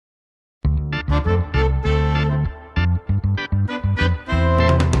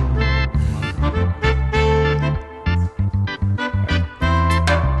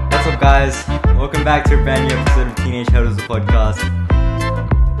guys, welcome back to a brand new episode of Teenage Hurdles, the podcast.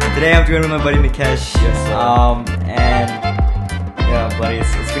 Today I'm joined with my buddy Nikesh. Yes, sir. And yeah, buddy,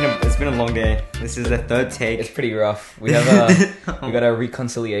 it's been a long day. This is the third take. It's pretty rough. We have we got our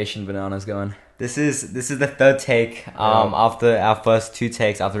reconciliation bananas going. This is the third take. After our first two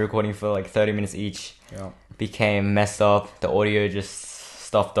takes, after recording for like 30 minutes each, became messed up. The audio just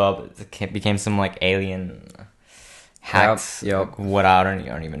stuffed up. It became some like alien hacks. What I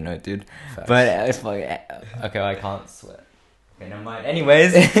don't even know, dude. Facts. But it's like, okay, I can't swear. Okay, never mind.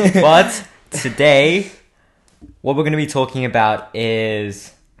 Anyways, but today, what we're gonna be talking about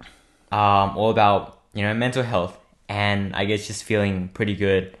is all about mental health, and I guess just feeling pretty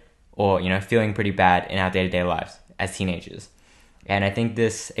good or feeling pretty bad in our day-to-day lives as teenagers. And I think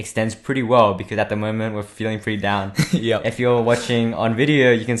this extends pretty well because at the moment we're feeling pretty down. Yep. If you're watching on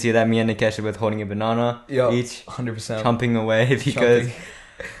video, you can see that me and Nikesh are both holding a banana each, 100%. chomping away because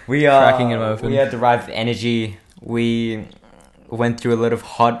we are cracking them open. We had derived energy. We went through a lot of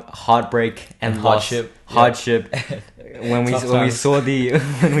heartbreak and hardship. when we saw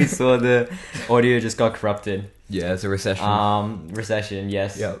the audio just got corrupted. Yeah, it's a recession. Recession,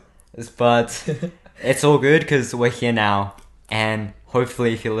 yes. Yep. But it's all good because we're here now. And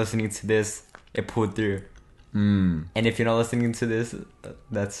hopefully, if you're listening to this, it pulled through. And if you're not listening to this,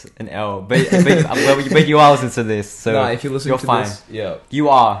 that's an L. But you are listening to this, so nah, if you're listening to fine. this, yeah, you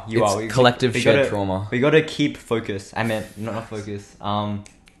are. It's collective shared trauma. We gotta keep focus. I meant not focus.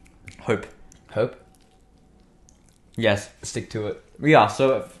 Hope. Yes. Stick to it. Yeah.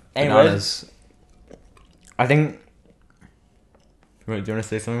 So, anyways, I think. Do you want to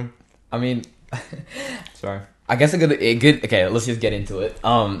say something? I mean, sorry. I guess okay, let's just get into it.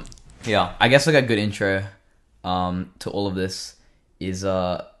 Yeah. I guess like a good intro to all of this is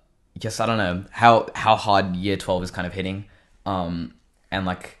just I don't know how hard year 12 is kind of hitting. And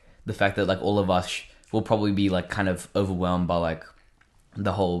like the fact that like all of us will probably be like kind of overwhelmed by like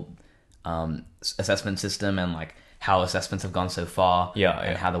the whole assessment system and like how assessments have gone so far.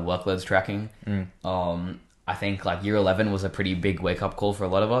 And how the workload's tracking. I think like year 11 was a pretty big wake up call for a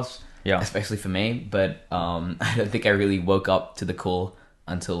lot of us. Yeah, especially for me, but I don't think I really woke up to the call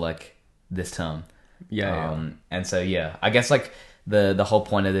until like this term. And so I guess like the whole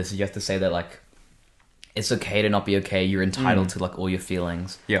point of this is just to say that like it's okay to not be okay. You're entitled to like all your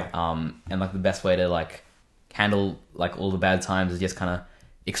feelings. And like the best way to like handle like all the bad times is just kind of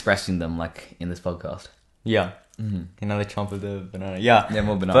expressing them like in this podcast. Another chomp of the banana.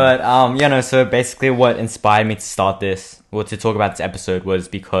 More banana. But so basically what inspired me to start this or to talk about this episode was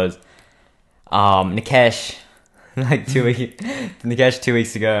because Nikesh like 2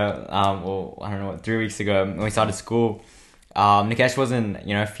 weeks ago, or I don't know, 3 weeks ago when we started school, Nikesh wasn't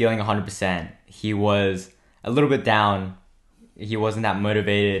feeling 100%. He was a little bit down. He wasn't that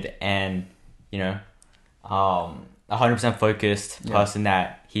motivated and 100% focused person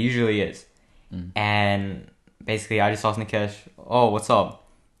that he usually is. And basically I just asked Nikesh, oh, what's up?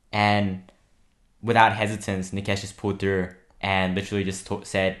 And without hesitance, Nikesh just pulled through and literally just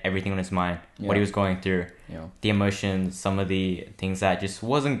said everything on his mind, what he was going through, the emotions, some of the things that just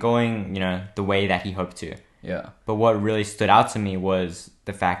wasn't going, the way that he hoped to. But what really stood out to me was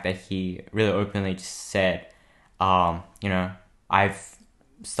the fact that he really openly just said, I've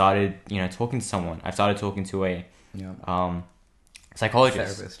started, talking to someone. I've started talking to a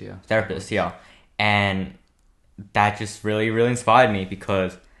psychologist. Therapist, And that just really, really inspired me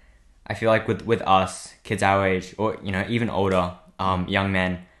because I feel like with us, kids our age, or, even older, young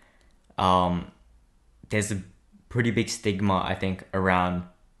men, there's a pretty big stigma, I think, around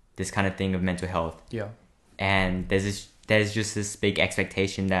this kind of thing of mental health. And there's just this big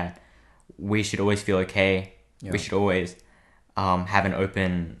expectation that we should always feel okay. We should always have an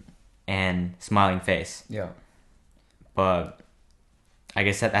open and smiling face. But I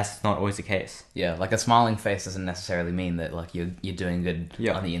guess that's not always the case. Like a smiling face doesn't necessarily mean that like you're doing good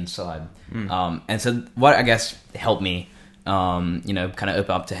on the inside. And so what I guess helped me, kind of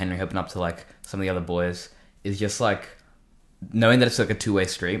open up to Henry, open up to like some of the other boys is just like knowing that it's like a two-way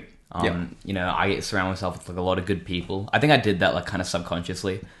street. I surround myself with like a lot of good people. I think I did that like kind of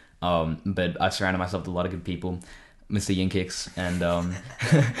subconsciously. But I surrounded myself with a lot of good people, Mr. Yinkicks and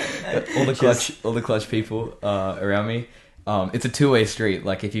all the clutch people around me. It's a two-way street.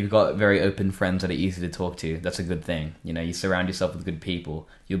 Like if you've got very open friends that are easy to talk to, that's a good thing. You surround yourself with good people,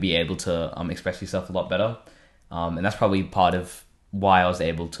 you'll be able to express yourself a lot better. And that's probably part of why I was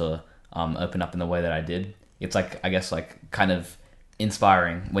able to open up in the way that I did. It's like, I guess, like kind of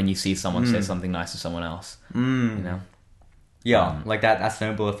inspiring when you see someone say something nice to someone else. Like that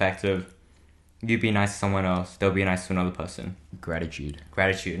snowball effect of you be nice to someone else, they'll be nice to another person. Gratitude.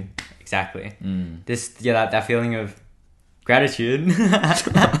 Gratitude, exactly. That feeling of gratitude.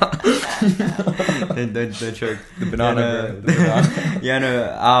 don't choke. The banana. The banana. Yeah,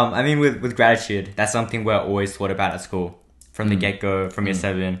 no. I mean, with gratitude, that's something we're always taught about at school from the get go, from year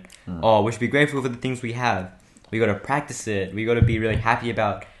 7. Oh, we should be grateful for the things we have. We got to practice it. We got to be really happy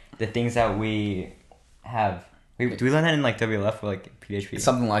about the things that we have. Do we learn that in like WLF or like PHP?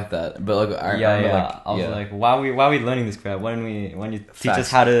 Something like that. But like, I yeah, remember, yeah. like, I was like, why are we learning this crap? Why don't you teach us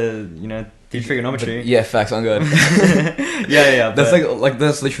Facts. how to, teach trigonometry? Yeah, facts. I'm good. yeah. That's like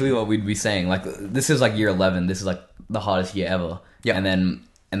that's literally what we'd be saying. Like, this is like year 11. This is like the hardest year ever. Yeah. And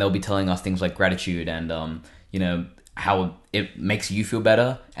they'll be telling us things like gratitude and how it makes you feel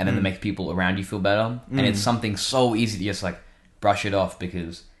better, and then it makes people around you feel better. And it's something so easy to just like brush it off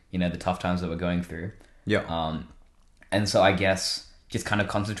because the tough times that we're going through. Yeah. And so I guess just kind of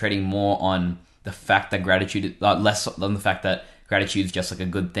concentrating more on the fact that gratitude, less than the fact that gratitude is just like a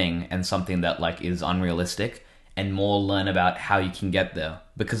good thing and something that like is unrealistic, and more learn about how you can get there,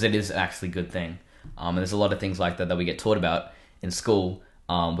 because it is actually a good thing. And there's a lot of things like that we get taught about in school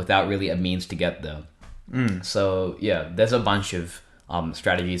without really a means to get there. So yeah, there's a bunch of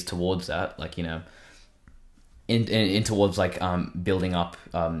strategies towards that, like in towards like building up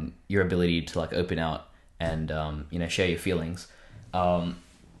your ability to like open out and share your feelings,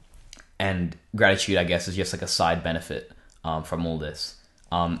 and gratitude, I guess, is just like a side benefit from all this.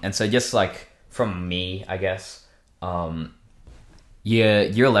 And so just like from me, I guess,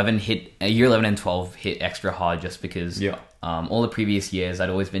 year 11 and 12 hit extra hard just because all the previous years I'd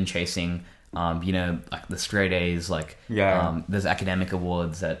always been chasing like the straight A's, like there's academic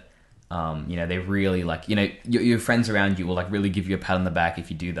awards that they really like, your friends around you will like really give you a pat on the back if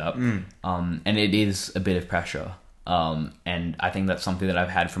you do that. And it is a bit of pressure. And I think that's something that I've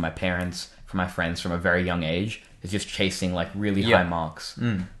had from my parents, from my friends from a very young age, is just chasing like really high marks.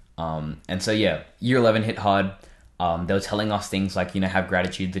 And so year 11 hit hard. They were telling us things like, have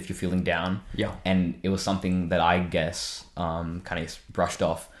gratitude if you're feeling down. Yeah. And it was something that I guess kind of brushed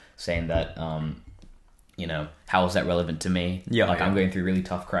off, saying that, how is that relevant to me? I'm going through really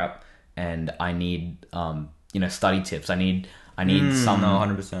tough crap and I need, study tips. I need some... No,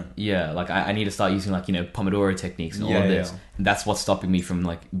 100%. Yeah, like I need to start using like, Pomodoro techniques and all of this. And that's what's stopping me from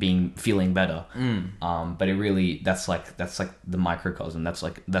like feeling better. But it really, that's like the microcosm. That's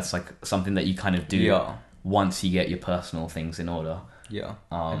like something that you kind of do once you get your personal things in order. Yeah.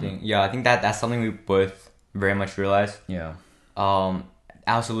 I think that's something we both very much realize. Yeah.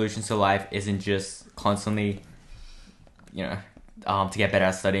 Our solutions to life isn't just constantly, to get better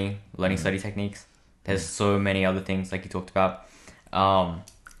at studying, learning study techniques. There's so many other things like you talked about.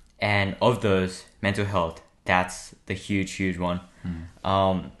 And of those, mental health, that's the huge one.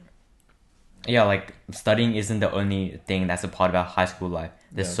 Like studying isn't the only thing that's a part of our high school life.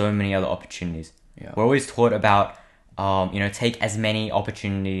 There's so many other opportunities. We're always taught about, take as many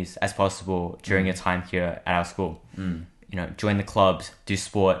opportunities as possible during your time here at our school. Join the clubs, do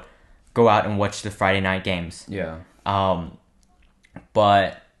sport, go out and watch the Friday night games. Yeah.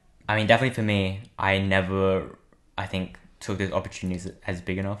 But I mean, definitely for me, I think took those opportunities as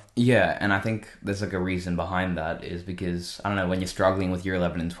big enough. Yeah, and I think there's like a reason behind that is because, I don't know, when you're struggling with year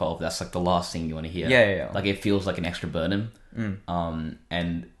 11 and 12, that's like the last thing you want to hear. Yeah. Like it feels like an extra burden.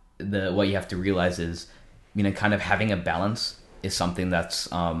 And what you have to realize is, kind of having a balance is something that's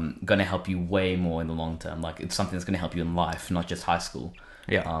going to help you way more in the long term. Like it's something that's going to help you in life, not just high school.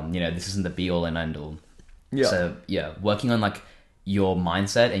 Yeah. This isn't the be all and end all. Yeah. So yeah, working on like your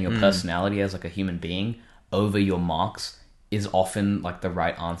mindset and your personality as like a human being over your marks is often like the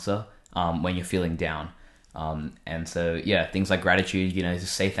right answer when you're feeling down. And so yeah, things like gratitude,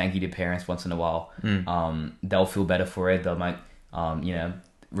 just say thank you to parents once in a while. They'll feel better for it. They might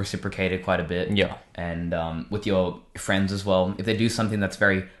reciprocate it quite a bit. Yeah. And with your friends as well, if they do something that's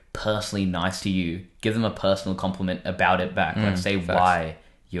very personally nice to you, give them a personal compliment about it back. Like say why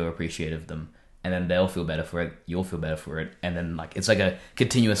you're appreciative of them, and then they'll feel better for it, you'll feel better for it, and then like it's like a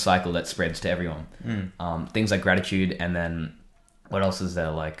continuous cycle that spreads to everyone. Things like gratitude, and then what else is there,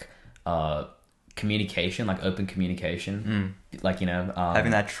 like communication, like open communication, like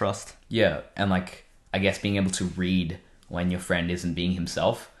having that trust. Yeah. And like I guess being able to read when your friend isn't being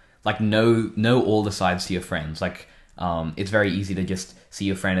himself, like know all the sides to your friends. Like it's very easy to just see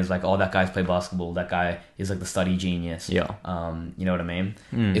your friend as like, oh, that guy's play basketball, that guy is like the study genius. Yeah. You know what I mean?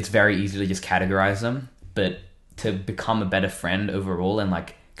 It's very easy to just categorize them, but to become a better friend overall and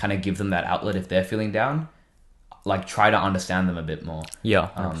like kind of give them that outlet if they're feeling down, like try to understand them a bit more.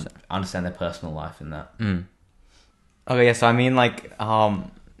 Yeah. Understand their personal life in that. Okay, yeah, so I mean like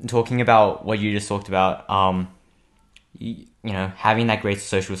talking about what you just talked about, having that great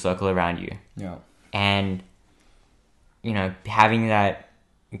social circle around you, Yeah. and having that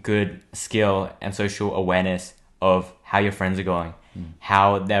good skill and social awareness of how your friends are going,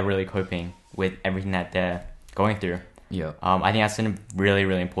 how they're really coping with everything that they're going through. Yeah. I think that's a really,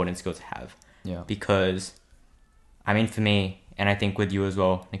 really important skill to have. Yeah. Because, I mean, for me, and I think with you as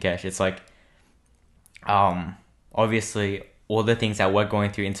well, Nikesh, it's like, obviously, all the things that we're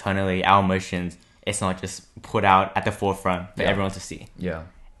going through internally, our emotions, it's not just put out at the forefront for everyone to see. Yeah.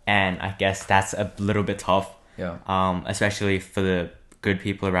 And I guess that's a little bit tough. Yeah. Especially for the good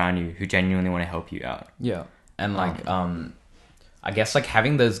people around you who genuinely want to help you out. Yeah. And like, I guess like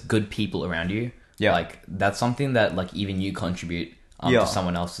having those good people around you, like that's something that like even you contribute to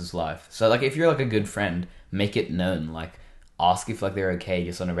someone else's life. So like if you're like a good friend, make it known, like ask if like they're okay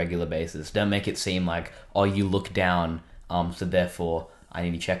just on a regular basis. Don't make it seem like, oh, you look down, so therefore I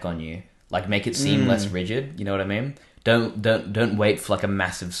need to check on you. Like make it seem less rigid, you know what I mean? Don't wait for like a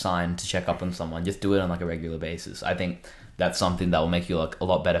massive sign to check up on someone. Just do it on like a regular basis. I think that's something that will make you like a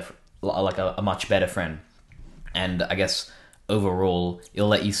lot better, like a much better friend. And I guess overall, it'll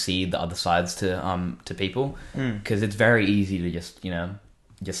let you see the other sides to people, because it's very easy to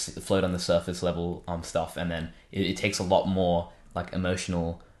just float on the surface level stuff, and then it takes a lot more like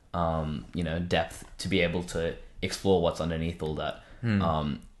emotional depth to be able to explore what's underneath all that.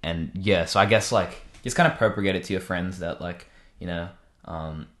 And yeah, so I guess like just kind of propagate it to your friends that like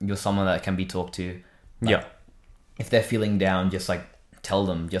you're someone that can be talked to. Like, if they're feeling down, just like tell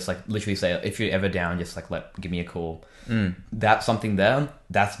them, just like literally say, if you're ever down, just like give me a call. That's something there.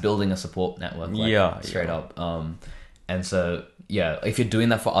 That's building a support network. Like, straight up. And so if you're doing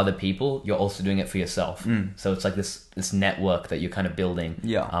that for other people, you're also doing it for yourself. So it's like this network that you're kind of building.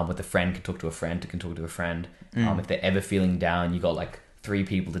 With a friend can talk to a friend, who can talk to a friend. If they're ever feeling down, you got like 3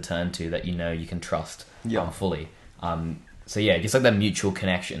 people to turn to that you can trust fully. So just like that mutual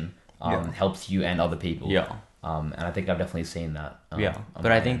connection helps you and other people. And I think I've definitely seen that.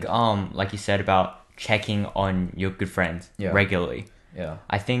 But I think like you said about checking on your good friends regularly.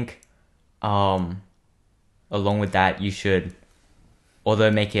 I think along with that, you should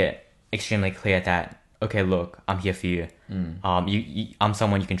although make it extremely clear that, okay, look, I'm here for you. I'm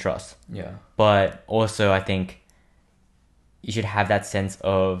someone you can trust. But also I think you should have that sense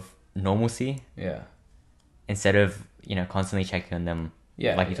of normalcy. Instead of constantly checking on them.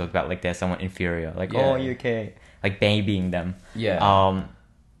 You talked about, like they're someone inferior, like oh, you okay, like babying them.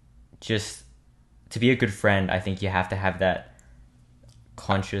 Just to be a good friend, I think you have to have that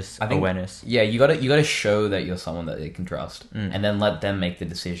conscious awareness. You gotta show that you're someone that they can trust, and then let them make the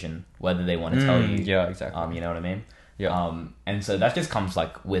decision whether they want to tell you. Exactly. You know what I mean? And so that just comes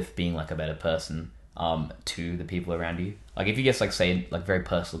like with being like a better person to the people around you. Like if you just like say like very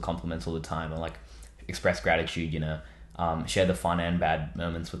personal compliments all the time, or like express gratitude, share the fun and bad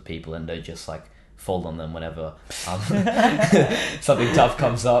moments with people, and don't just like fold on them whenever something tough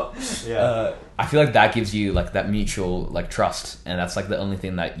comes up. I feel like that gives you like that mutual like trust, and that's like the only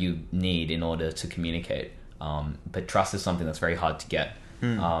thing that you need in order to communicate. But trust is something that's very hard to get.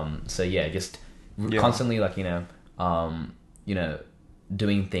 Just constantly like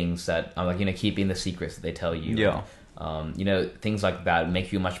doing things that like keeping the secrets that they tell you. Things like that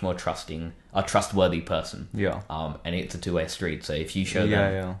make you a much more trustworthy person. And it's a two-way street. So if you show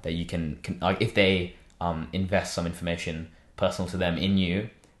them that you can like if they invest some information personal to them in you,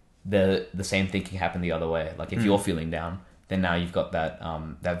 the same thing can happen the other way. Like if you're feeling down, then now you've got that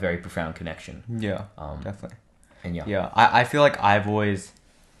that very profound connection. Definitely. And I feel like I've always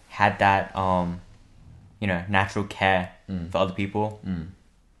had that natural care for other people.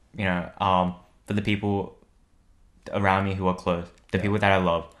 For the people around me who are close, the people that I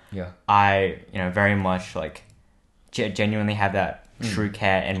love. I very much like genuinely have that true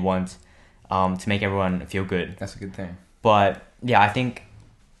care and want to make everyone feel good. That's a good thing. But I think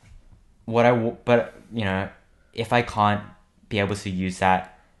if I can't be able to use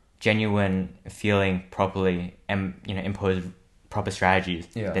that genuine feeling properly and impose proper strategies,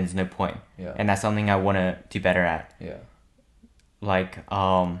 then there's no point. And that's something I want to do better at. Like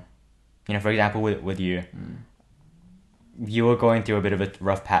for example with you, you were going through a bit of a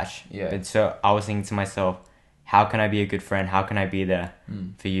rough patch. And so I was thinking to myself, how can I be a good friend? How can I be there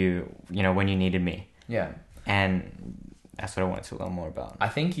for you, when you needed me? And that's what I wanted to learn more about. I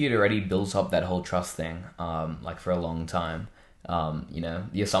think you'd already built up that whole trust thing, like for a long time.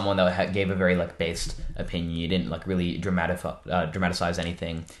 You're someone that gave a very like based opinion. You didn't like really dramatize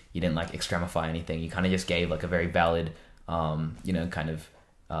anything. You didn't like extremify anything. You kind of just gave like a very valid, kind of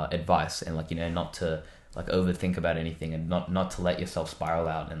advice, and like not to like overthink about anything, and not to let yourself spiral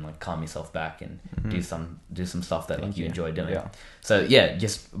out, and like calm yourself back and do some stuff that like you enjoy doing. Yeah. So yeah,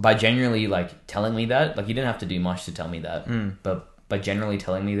 just by genuinely like telling me that, like you didn't have to do much to tell me that, but by generally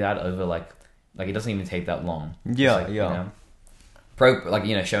telling me that over like it doesn't even take that long. Yeah, like, yeah. Like,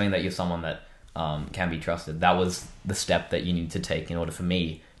 you know, showing that you're someone that can be trusted. That was the step that you need to take in order for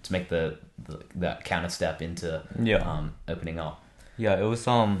me to make the counter step into opening up. Yeah, it was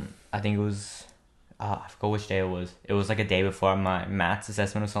I think it was I forgot which day it was. It was like a day before my maths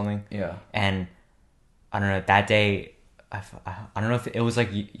assessment or something. Yeah. And I don't know, that day I don't know if it was like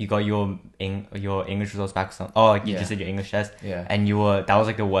you got your English results back or something. Oh, like you just did your English test. Yeah. And that was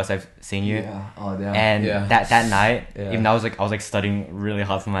like the worst I've seen you. Yeah. Oh damn. And that night, even though I was like studying really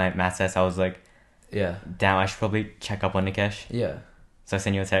hard for my maths test, I was like, damn, I should probably check up on Nikesh. Yeah. So I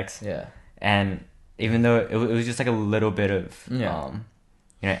sent you a text. Yeah. And even though it was just like a little bit of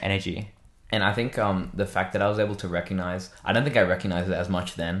energy. And I think the fact that I was able to recognize, I don't think I recognized it as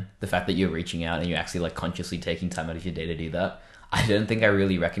much then, the fact that you're reaching out and you're actually like consciously taking time out of your day to do that. I don't think I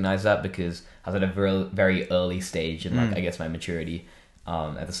really recognized that because I was at a very, very early stage in like I guess my maturity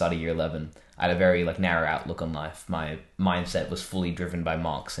at the start of year 11. I had a very like narrow outlook on life. My mindset was fully driven by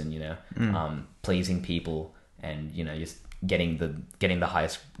marks and, you know, pleasing people and, you know, just getting the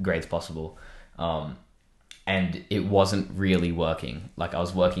highest grades possible. And it wasn't really working. Like I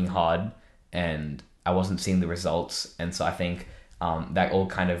was working hard and I wasn't seeing the results. And so I think that all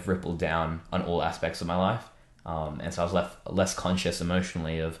kind of rippled down on all aspects of my life. And so I was less conscious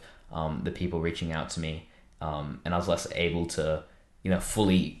emotionally of the people reaching out to me. And I was less able to, you know,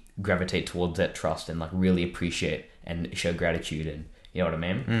 fully gravitate towards that trust and like really appreciate and show gratitude. And you know what I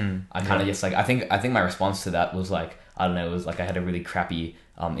mean? I kind of just like, I think my response to that was like, I don't know, it was like I had a really crappy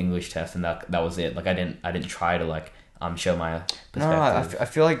English test and that was it. Like I didn't try to like show my perspective.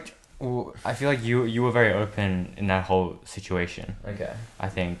 No, I feel like you were very open in that whole situation. Okay. I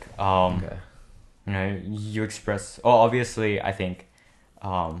think Okay. you know, you express. Oh, obviously, I think.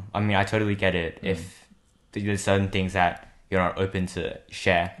 I mean, I totally get it if there's certain things that you're not open to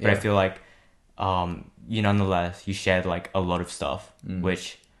share, but I feel like you nonetheless you shared like a lot of stuff,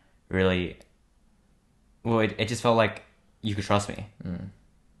 which really, well, it just felt like you could trust me,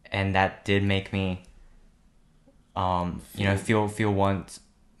 and that did make me you know, feel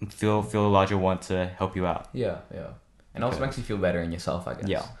a larger want to help you out. Yeah. And also makes you feel better in yourself, I guess.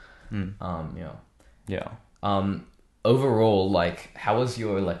 Yeah. Yeah. Overall, like, how was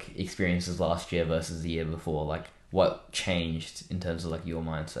your like experiences last year versus the year before? Like, what changed in terms of like your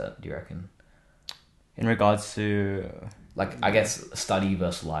mindset? Do you reckon? In regards to like, I guess study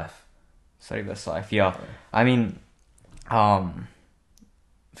versus life. Yeah. I mean,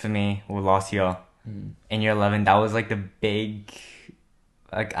 for me, well, last year in year 11, that was like the big.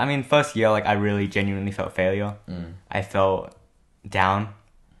 Like, I mean, first year, like, I really genuinely felt failure. I felt down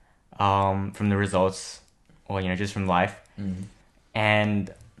from the results, or, you know, just from life.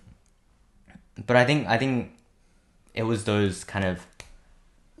 But I think it was those kind of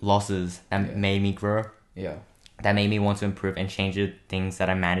losses that made me grow. Yeah. That made me want to improve and change the things that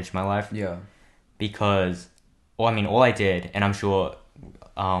I managed my life. Yeah. Because, well, I mean, all I did, and I'm sure,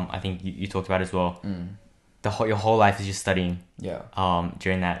 I think you talked about it as well, your whole life is just studying. Yeah.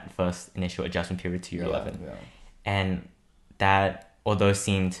 During that first initial adjustment period to year 11. Yeah. And that, although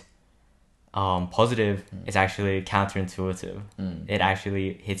seemed positive, is actually counterintuitive. It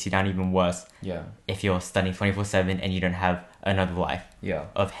actually hits you down even worse. Yeah. If you're studying 24/7 and you don't have another life. Yeah.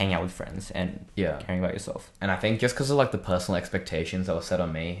 Of hanging out with friends and caring about yourself. And I think just because of like the personal expectations that were set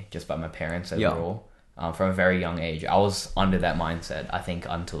on me just by my parents overall, from a very young age, I was under that mindset. I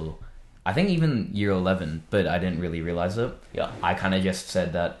think even year 11, but I didn't really realize it. Yeah. I kind of just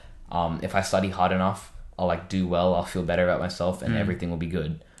said that if I study hard enough, I'll like do well, I'll feel better about myself, and everything will be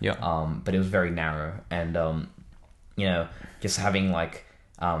good. Yeah. But it was very narrow, and you know, just having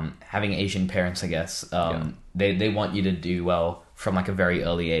Asian parents, I guess, they want you to do well from like a very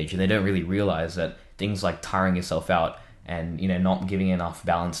early age, and they don't really realize that things like tiring yourself out and, you know, not giving enough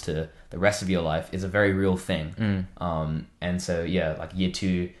balance to the rest of your life is a very real thing. And so like year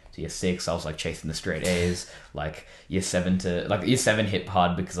 2 to year 6, I was like chasing the straight A's. Like year 7 hit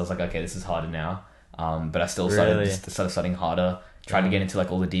hard because I was like, okay, this is harder now. But I still started studying harder. Tried to get into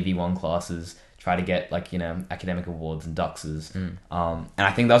like all the DV1 classes. Try to get like, you know, academic awards and duxes. And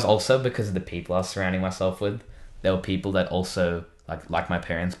I think that was also because of the people I was surrounding myself with. There were people that also like my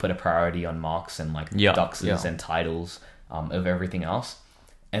parents put a priority on marks and like duxes and titles over everything else.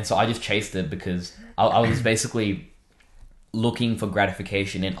 And so I just chased it because I was basically looking for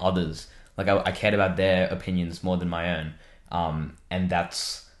gratification in others. Like I cared about their opinions more than my own. And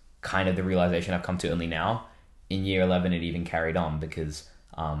that's kind of the realization I've come to only now. In year 11, it even carried on because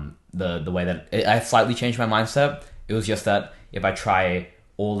the way that I slightly changed my mindset. It was just that if I try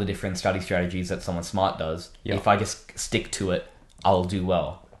all the different study strategies that someone smart does, if I just stick to it, I'll do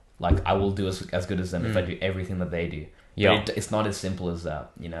well. Like, I will do as good as them if I do everything that they do. But it's not as simple as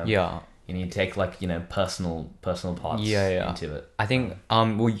that, you know? Yeah. You need to take, like, you know, personal parts into it. I think,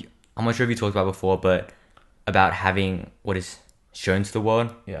 well, I'm not sure if you talked about before, but about having what is shown to the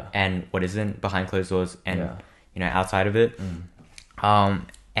world and what isn't behind closed doors and, you know, outside of it.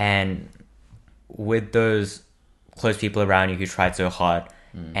 And with those close people around you who tried so hard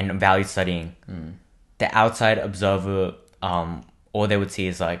and valued studying, the outside observer, all they would see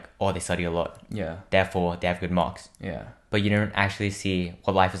is like, oh, they study a lot. Yeah. Therefore, they have good marks. Yeah. But you don't actually see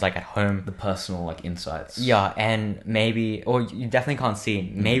what life is like at home. The personal, like, insights. Yeah, and maybe, or you definitely can't see,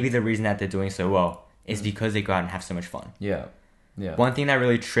 maybe the reason that they're doing so well is because they go out and have so much fun. Yeah. Yeah. One thing that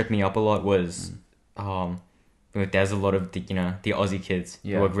really tripped me up a lot was, there's a lot of the, you know, the Aussie kids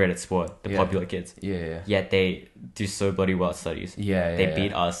who are great at sport, the popular kids. Yeah. Yet they do so bloody well at studies. They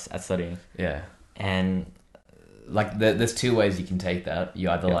beat us at studying. Yeah. And like, there's two ways you can take that. You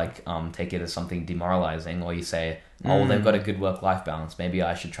either take it as something demoralizing, or you say, oh, they've got a good work-life balance. Maybe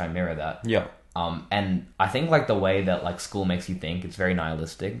I should try and mirror that. Yeah. And I think, like, the way that, like, school makes you think, it's very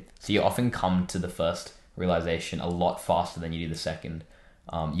nihilistic. So you often come to the first realization a lot faster than you do the second.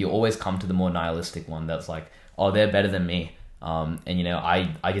 You always come to the more nihilistic one that's like, oh, they're better than me. And, you know,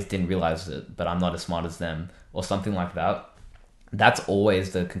 I just didn't realize it, but I'm not as smart as them, or something like that. That's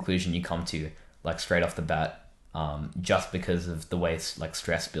always the conclusion you come to, like, straight off the bat. Just because of the way, like,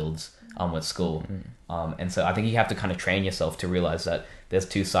 stress builds with school. And so I think you have to kind of train yourself to realize that there's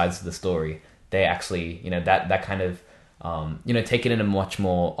two sides to the story. They actually, you know, that kind of, you know, take it in a much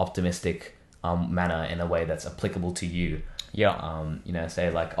more optimistic manner, in a way that's applicable to you. Yeah. You know, say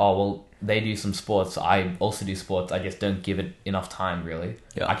like, oh, well, they do some sports, I also do sports, I just don't give it enough time, really.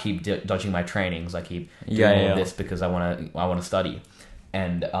 Yeah. I keep dodging my trainings, I keep doing all of this because I want to study.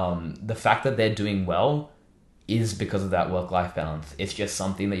 And the fact that they're doing well is because of that work-life balance. It's just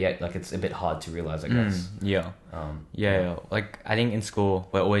something that, like, it's a bit hard to realize, I guess. Yeah. Like, I think in school,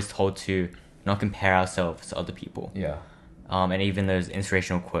 we're always told to not compare ourselves to other people. Yeah. And even those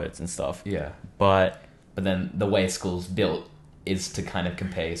inspirational quotes and stuff. Yeah. But then the way school's built is to kind of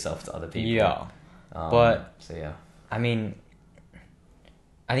compare yourself to other people. Yeah. So, yeah. I mean,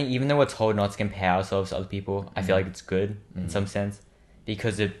 I think even though we're told not to compare ourselves to other people, I feel like it's good in some sense,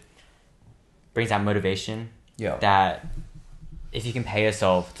 because it brings that motivation. Yeah. That if you compare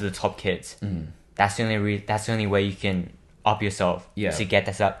yourself to the top kids, that's the only way you can up yourself to get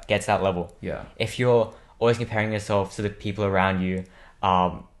to that level. Yeah. If you're always comparing yourself to the people around you,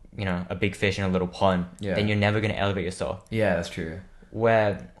 you know, a big fish in a little pond, then you're never going to elevate yourself. Yeah, that's true.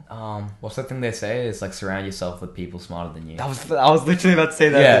 Where what's that thing they say? It's like, surround yourself with people smarter than you. I was literally about to say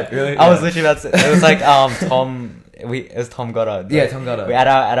that. Yeah, really. I was literally about to say. It was like it was Tom Goddard. Yeah, Tom Goddard. We at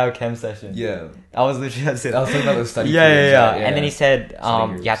our chem session. Yeah. I was literally about to say that. I was talking about the study. Yeah. And then he said,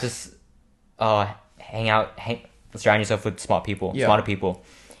 you have to surround yourself with smarter people,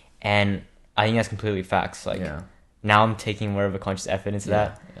 and I think that's completely facts. Like, now I'm taking more of a conscious effort into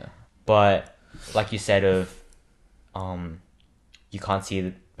that. Yeah. But like you said, you can't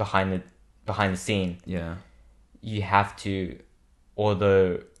see behind the scene. Yeah. You have to,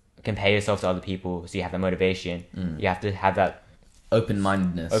 although compare yourself to other people, so you have that motivation. You have to have that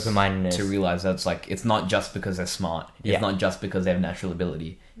open-mindedness to realize that it's not just because they're smart. It's not just because they have natural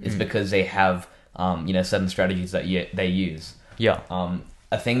ability. It's because they have certain strategies that they use.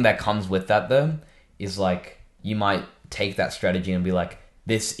 A thing that comes with that, though, is like, you might take that strategy and be like,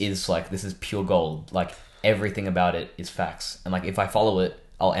 this is pure gold, like, everything about it is facts, and like, if I follow it,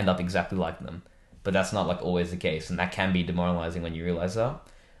 I'll end up exactly like them. But that's not, like, always the case, and that can be demoralizing when you realize that.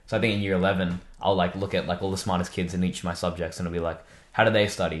 So I think in year 11, I'll, like, look at, like, all the smartest kids in each of my subjects, and I'll be like, how do they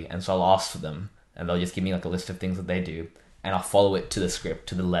study? And so I'll ask for them, and they'll just give me, like, a list of things that they do, and I'll follow it to the script,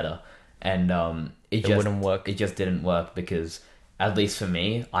 to the letter. And it just wouldn't work. It just didn't work, because, at least for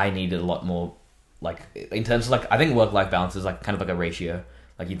me, I needed a lot more, like, in terms of, like, I think work-life balance is, like, kind of like a ratio.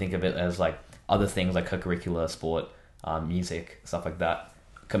 Like, you think of it as, like, other things like co-curricular, sport, music, stuff like that,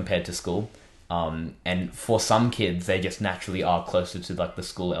 compared to school. And for some kids, they just naturally are closer to, like, the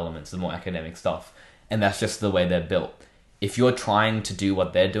school elements, the more academic stuff. And that's just the way they're built. If you're trying to do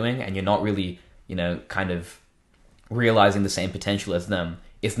what they're doing and you're not really, kind of realizing the same potential as them,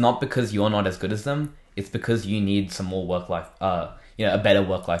 it's not because you're not as good as them. It's because you need some more work-life, a better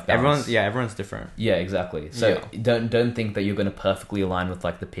work-life balance. Everyone's different. Yeah, exactly. So don't think that you're going to perfectly align with,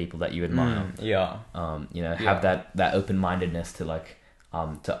 like, the people that you admire. Have that open-mindedness to, like,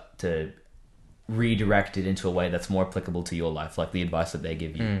 to redirect it into a way that's more applicable to your life, like the advice that they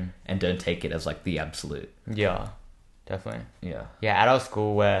give you, and don't take it as like the absolute. Yeah, definitely. Yeah. Yeah, at our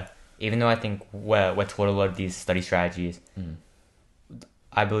school, where even though I think we're taught a lot of these study strategies,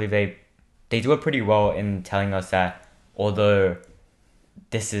 I believe they do it pretty well in telling us that although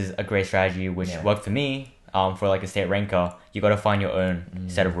this is a great strategy which worked for me, for like a state ranker, you got to find your own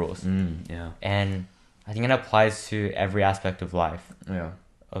set of rules. Yeah. And I think it applies to every aspect of life. Yeah.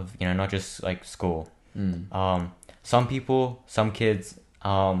 Of, you know, not just like school. Some people, some kids,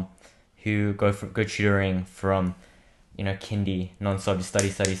 who go tutoring from, you know, kindy non-stop, just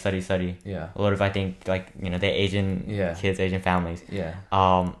study. Yeah. A lot of, I think, like, you know, they're Asian kids, Asian families. Yeah.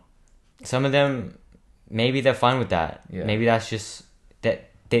 Some of them, maybe they're fine with that. Yeah. Maybe that's just that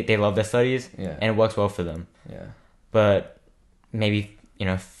they love their studies and it works well for them. Yeah. But maybe, you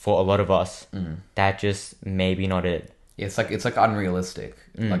know, for a lot of us, that just maybe not it. It's like unrealistic.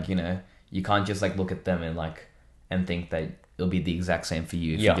 Like, you know, you can't just like look at them and think that it'll be the exact same for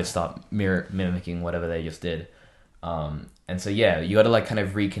you if you just start mimicking whatever they just did. And so you got to like kind of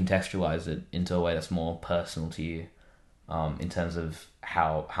recontextualize it into a way that's more personal to you, in terms of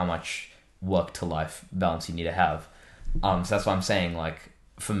how much work to life balance you need to have. So that's why I'm saying, like,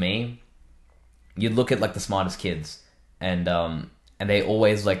 for me, you'd look at like the smartest kids, and they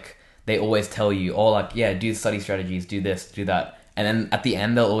always tell you, oh, like, yeah, do study strategies, do this, do that. And then at the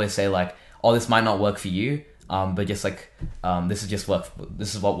end, they'll always say like, oh, this might not work for you, but just like, this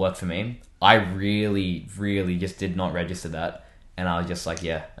is what worked for me. I really, really just did not register that. And I was just like,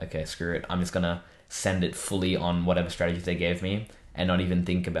 yeah, okay, screw it. I'm just going to send it fully on whatever strategies they gave me and not even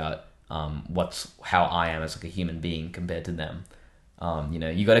think about how I am as like a human being compared to them. You know,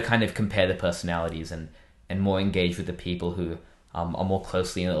 you got to kind of compare the personalities and more engage with the people who are more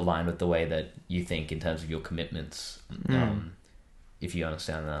closely aligned with the way that you think in terms of your commitments. If you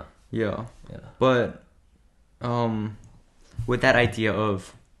understand that. Yeah. But with that idea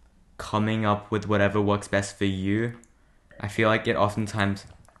of coming up with whatever works best for you, I feel like it oftentimes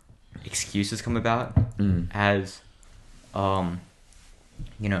excuses come about as,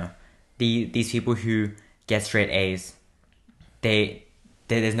 you know, these people who get straight A's,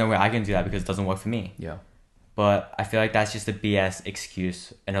 there's no way I can do that because it doesn't work for me. Yeah. But I feel like that's just a BS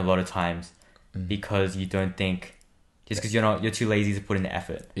excuse, and a lot of times because you don't think, just because you're too lazy to put in the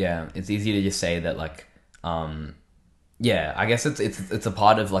effort. Yeah, it's easy to just say that, like, I guess it's a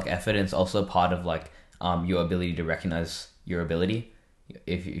part of like effort, and it's also a part of like your ability to recognize your ability,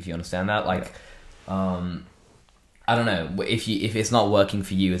 if you understand that. Like, I don't know, if it's not working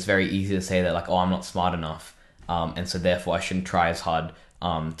for you, it's very easy to say that, like, oh, I'm not smart enough, and so therefore I shouldn't try as hard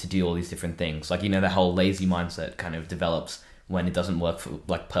to do all these different things. Like, you know, that whole lazy mindset kind of develops when it doesn't work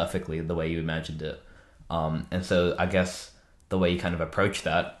like perfectly the way you imagined it. And so I guess the way you kind of approach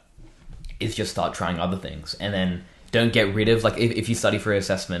that is just start trying other things, and then don't get rid of, like, if you study for an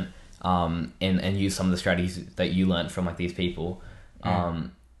assessment, and use some of the strategies that you learned from like these people,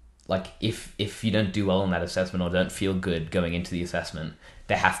 like if you don't do well on that assessment or don't feel good going into the assessment,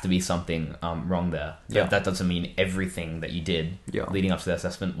 there has to be something wrong there. That doesn't mean everything that you did leading up to the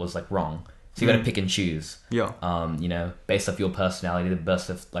assessment was like wrong. So you got to pick and choose. You know, based off your personality, the best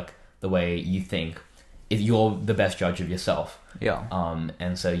of like the way you think, you're the best judge of yourself.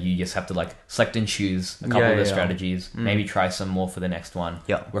 And so you just have to like select and choose a couple of the strategies, maybe try some more for the next one,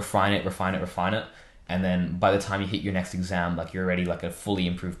 refine it, and then by the time you hit your next exam, like, you're already like a fully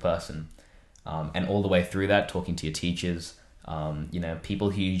improved person. And all the way through that, talking to your teachers, you know, people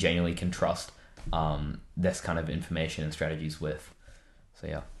who you genuinely can trust this kind of information and strategies with. So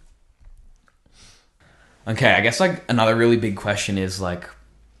yeah. Okay, I guess like another really big question is like,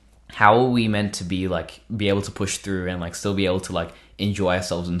 how are we meant to be able to push through and like still be able to like enjoy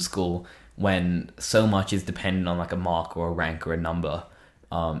ourselves in school when so much is dependent on like a mark or a rank or a number?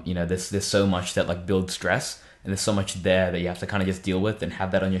 You know, there's so much that like builds stress, and there's so much there that you have to kind of just deal with and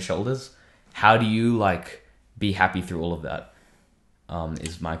have that on your shoulders. How do you like be happy through all of that?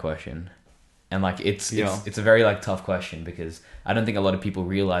 Is my question. And like it's a very like tough question, because I don't think a lot of people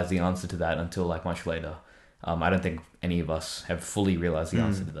realize the answer to that until like much later. I don't think any of us have fully realized the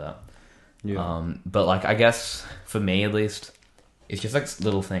answer to that. But like, I guess for me at least, it's just like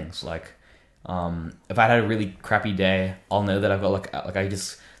little things. Like, if I had a really crappy day, I'll know that I've got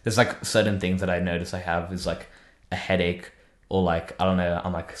there's like certain things that I notice I have is like a headache, or like, I don't know,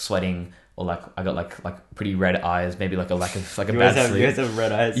 I'm like sweating, or like I got like pretty red eyes, maybe like a lack of like a bad sleep. You guys have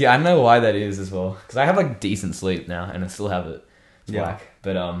red eyes. Yeah, I don't know why that is as well, because I have like decent sleep now and I still have it. It's whack.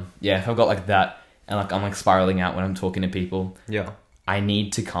 But if I've got like that, and like I'm like spiraling out when I'm talking to people, I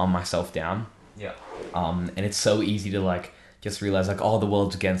need to calm myself down. And it's so easy to like just realize like, oh, the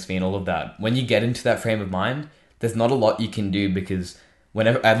world's against me and all of that. When you get into that frame of mind, there's not a lot you can do, because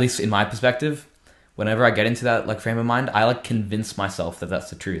whenever, at least in my perspective, whenever I get into that like frame of mind, I like convince myself that that's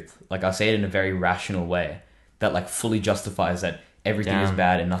the truth. Like I say it in a very rational way that like fully justifies that everything is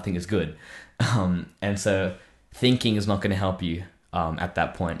bad and nothing is good. And so thinking is not going to help you at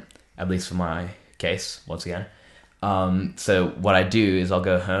that point, at least for my case, once again. So what I do is I'll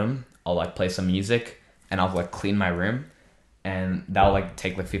go home, I'll like play some music, and I'll like clean my room, and that'll like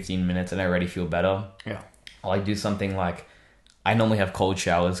take like 15 minutes, and I already feel better. Yeah. I'll like do something like, I normally have cold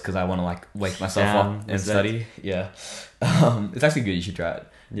showers because I want to like wake myself up and study. Yeah. It's actually good. You should try it.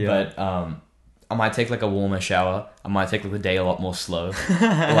 Yeah. But I might take like a warmer shower. I might take like the day a lot more slow.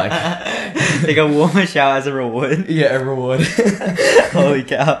 Like take a warmer shower as a reward. Yeah, a reward. Holy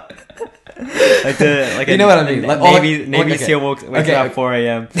cow. You know what I mean? Like Navy SEAL wakes up at 4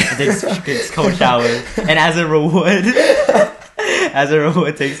 a.m. and takes cold showers, and as a reward,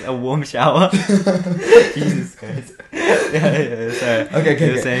 takes a warm shower. Jesus Christ. Sorry.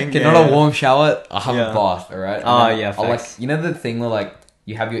 Okay. Not a warm shower. I'll have a bath. All right. Oh yeah. I'll like, you know the thing where like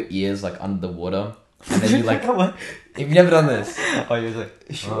you have your ears like under the water, and then you like. If you've never done this, oh, you're like,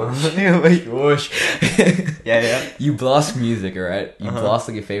 shush. Yeah. You blast music, alright? You blast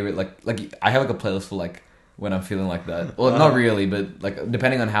like your favorite, like I have like a playlist for like when I'm feeling like that. Well, not really, but like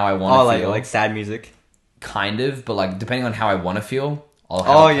depending on how I want to feel. Like sad music. Kind of, but like depending on how I want to feel, I'll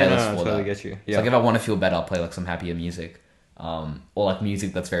have a playlist for totally that. Get you. Yeah. So like if I want to feel better, I'll play like some happier music, or like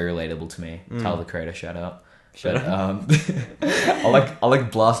music that's very relatable to me. Tyler the Creator, shout out. I'll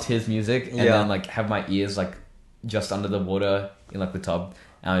like blast his music and then like have my ears like just under the water in like the tub,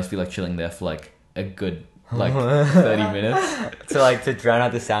 and I'll just be like chilling there for like a good like 30 minutes to drown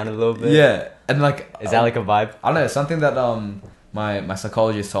out the sound a little bit. Yeah, and like is that like a vibe? I don't know, something that my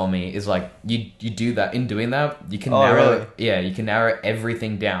psychologist told me is like you do that. In doing that, you can you can narrow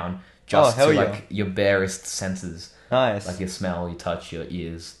everything down just to like your barest senses. Nice. Like your smell, your touch, your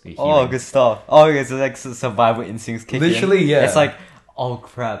ears, your hearing. Oh, good stuff. Oh, okay, so like survival instincts kick Literally, in. yeah. It's like, oh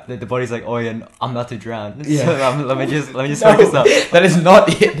crap, the body's like, oh yeah, I'm about to drown. Yeah. So let me just focus up. That is not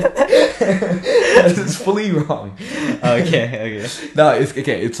it. That is fully wrong. Okay. No, it's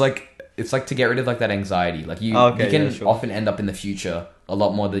okay. It's like to get rid of like that anxiety. Like you can often end up in the future a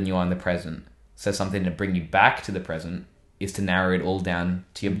lot more than you are in the present. So something to bring you back to the present is to narrow it all down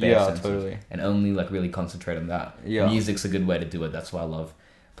to your bare senses. Totally. And only like really concentrate on that. Yeah. Music's a good way to do it. That's why I love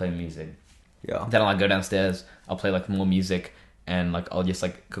playing music. Yeah. Then I'll like go downstairs, I'll play like more music, and like I'll just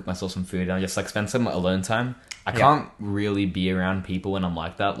like cook myself some food, and I'll just like spend some alone time. I can't really be around people when I'm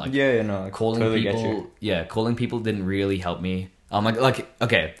like that. Like calling totally people. Yeah, calling people didn't really help me.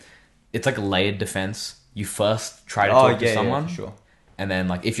 Okay, it's like a layered defense. You first try to talk to someone, for sure. And then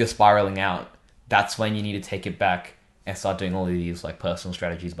like if you're spiraling out, that's when you need to take it back and start doing all of these like personal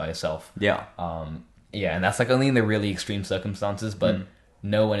strategies by yourself. Yeah. And that's like only in the really extreme circumstances, but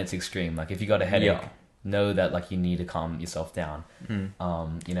know when it's extreme. Like if you got a headache, know that like you need to calm yourself down.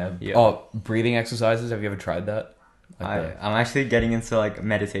 Oh, breathing exercises, have you ever tried that? I'm actually getting into like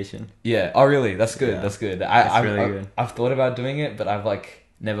meditation. Yeah. Oh really? That's good. That's good. It's really good. I've thought about doing it, but I've like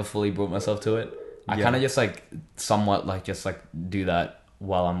never fully brought myself to it. I kind of just like somewhat like just like do that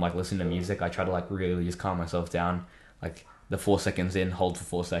while I'm like listening to music. I try to like really just calm myself down. Like the 4 seconds in, hold for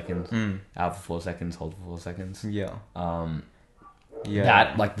 4 seconds, out for 4 seconds, hold for 4 seconds. Yeah.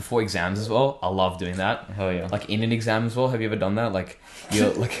 That like before exams as well. I love doing that. Hell yeah. Like in an exam as well. Have you ever done that? Like you're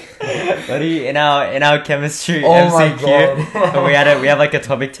like buddy, in our chemistry MCQ, we have like a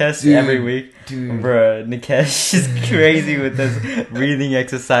topic test every week. Dude. Bro, Nikesh is crazy with this breathing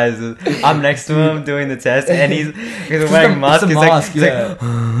exercises. I'm next to him doing the test, and he's wearing a mask. He's like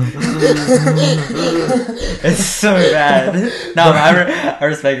it's so bad. No, I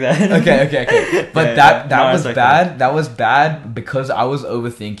respect that. Okay. But that was bad. That was bad because I was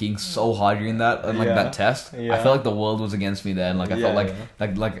overthinking so hard during that and like that test. I felt like the world was against me then. Like I felt like I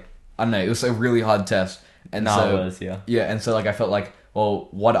don't know. It was a really hard test, and and so like I felt like, well,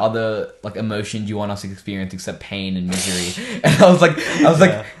 what other like emotion do you want us to experience except pain and misery? And I was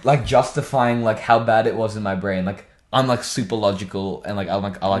like justifying like how bad it was in my brain. Like I'm like super logical and like I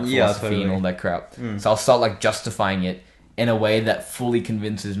like philosophy and all that crap. So I'll start like justifying it in a way that fully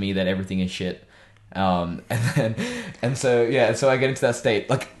convinces me that everything is shit. So I get into that state.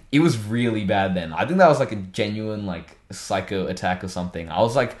 Like it was really bad then. I think that was like a genuine like psycho attack or something. I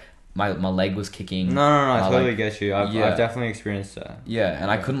was like my leg was kicking. No, I totally get you. I've definitely experienced that. Yeah,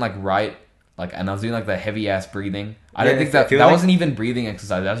 and I couldn't like write, like, and I was doing like the heavy ass breathing. I don't think that wasn't even breathing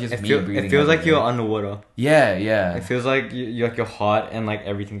exercise. That was just me breathing. It feels like you're underwater. Yeah. It feels like you're like your heart and like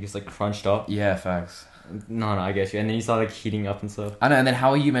everything just like crunched up. Yeah, facts. No, I guess you. And then you start like heating up and stuff. I know. And then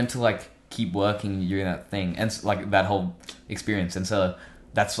how are you meant to like keep working during that thing and like that whole experience? And so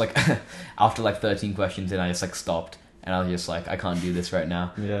that's like after like 13 questions, and I just like stopped, and I was just like, I can't do this right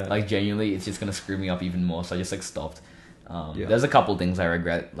now. Yeah. Like genuinely, it's just gonna screw me up even more. So I just like stopped. There's a couple things I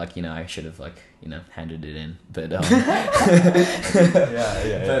regret, like, you know, I should have like, you know, handed it in, but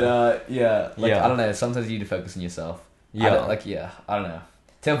yeah, like I don't know. Sometimes you need to focus on yourself. Yeah, I don't know.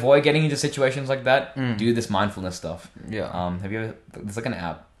 To avoid getting into situations like that, do this mindfulness stuff. Yeah. Have you ever? There's like an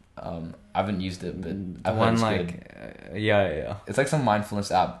app. I haven't used it, but I've one heard like good. yeah. It's like some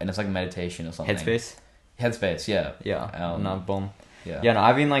mindfulness app, and it's like meditation or something. Headspace, yeah. Yeah. No, boom. Yeah. Yeah, no,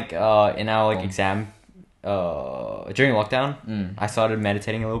 I've been like in our like Boom. exam during lockdown, I started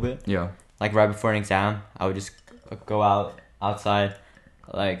meditating a little bit. Yeah. Like right before an exam, I would just go outside,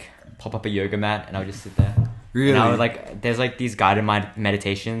 like pop up a yoga mat, and I would just sit there. Really? And I would like, there's like these guided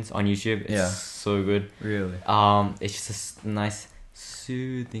meditations on YouTube. It's so good. Really? It's just a nice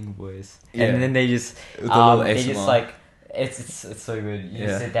soothing voice, Yeah. and then they just With a little they ASMR. just like it's so good. You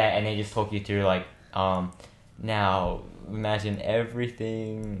just sit there and they just talk you through like now imagine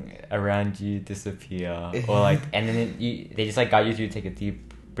everything around you disappear, or like, and then they just like guide you through, take a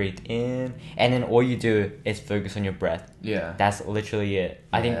deep breathe in, and then all you do is focus on your breath. Yeah. That's literally it.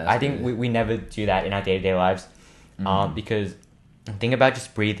 I Yeah, think we never do that in our day-to-day lives, because think about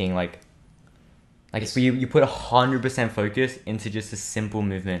just breathing, like if you put 100% focus into just a simple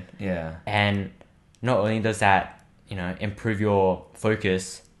movement, and not only does that, you know, improve your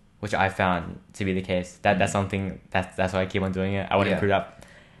focus, which I found to be the case. That's something that's why I keep on doing it. I want to improve that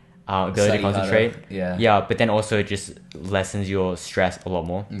ability to concentrate. Yeah, but then also it just lessens your stress a lot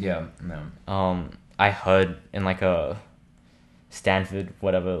more. Yeah. No. I heard in like a Stanford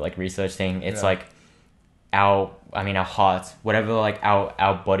whatever like research thing, it's like our hearts, whatever, like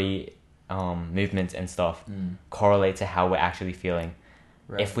our body movements and stuff correlate to how we're actually feeling.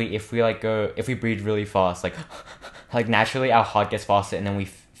 Right. If we breathe really fast, like naturally our heart gets faster, and then we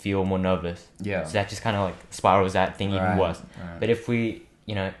feel more nervous. Yeah. So that just kind of like spirals that thing even worse. Right. But if we,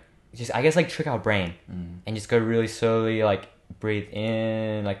 you know, just I guess like trick our brain and just go really slowly, like breathe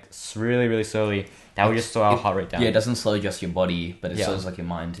in, like really really slowly, that would just slow our heart rate down. Yeah, it doesn't slow just your body, but it slows like your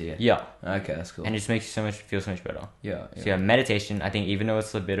mind too. Yeah. Okay, that's cool. And it just makes you feel so much better. Yeah. So yeah, meditation, I think, even though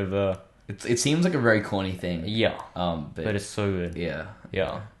it's a bit of a, it seems like a very corny thing. Yeah. But it's so good. Yeah.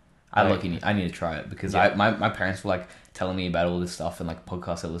 Yeah. I need to try it, because my parents were like telling me about all this stuff and like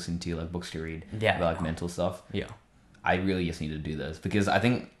podcasts I listen to, like books to read, about like mental stuff. Yeah. I really just need to do those, because I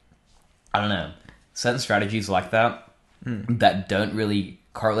think, I don't know, certain strategies like that that don't really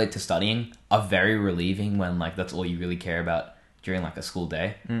correlate to studying are very relieving when like that's all you really care about during like a school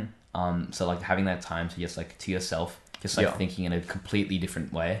day. So like having that time to just like to yourself, just like thinking in a completely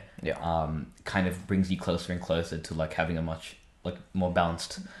different way, kind of brings you closer and closer to like having a much like more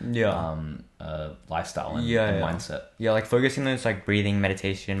balanced lifestyle and mindset. Yeah, like focusing on this like breathing,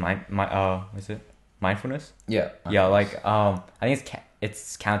 meditation, is it mindfulness? Yeah. Like I think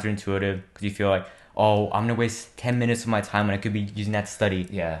it's counterintuitive, because you feel like, oh, I'm gonna waste 10 minutes of my time when I could be using that to study.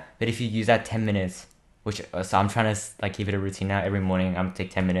 Yeah. But if you use that 10 minutes, which so I'm trying to like keep it a routine now. Every morning I'm gonna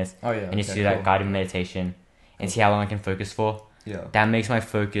take 10 minutes. And just do that guided meditation and see how long I can focus for. Yeah. That makes my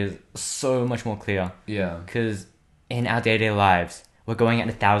focus so much more clear. Yeah. Because in our day-to-day lives, we're going at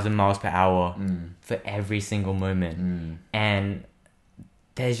 1,000 miles per hour for every single moment, and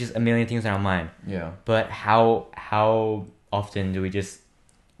there's just a million things in our mind. Yeah. But how often do we just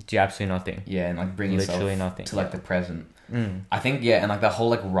do absolutely nothing? Yeah, and like bring yourself nothing to like the present. I think and like that whole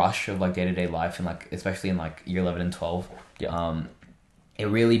like rush of like day-to-day life, and like especially in like year 11 and 12, it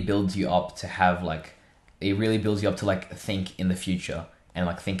really builds you up to have like, it really builds you up to like think in the future, and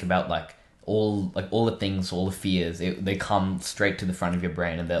like think about like all the things, all the fears, they come straight to the front of your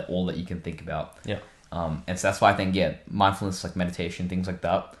brain, and they're all that you can think about. And so that's why I think mindfulness, like meditation, things like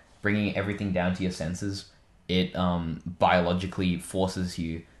that, bringing everything down to your senses, it biologically forces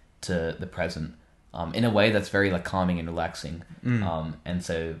you to the present in a way that's very like calming and relaxing. And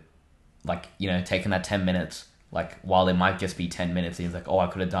so like, you know, taking that 10 minutes, like while it might just be 10 minutes, and it's like, oh, I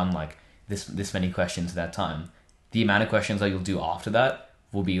could have done like this many questions at that time, the amount of questions that you'll do after that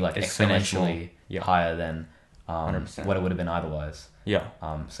will be like exponentially higher than 100%. What it would have been otherwise. So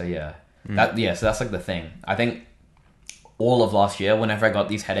that's like the thing. I think all of last year, whenever I got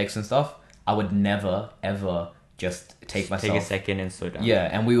these headaches and stuff, I would never ever just take a second and slow down.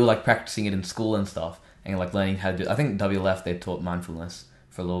 And we were like practicing it in school and stuff, and like learning how to do. I think WLF, they taught mindfulness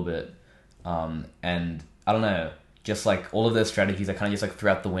for a little bit, and I don't know, just like all of those strategies I kind of just like threw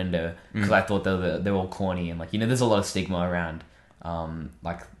out the window, because I thought they were all corny, and like, you know, there's a lot of stigma around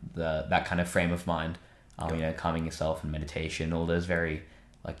like that kind of frame of mind. calming yourself and meditation, all those very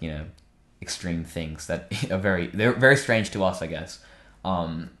like extreme things that they're very strange to us, I guess.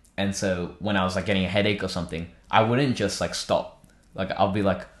 And so when I was like getting a headache or something, I wouldn't just like stop. Like I'll be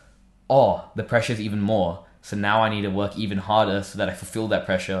like, oh, the pressure's even more, so now I need to work even harder so that I fulfill that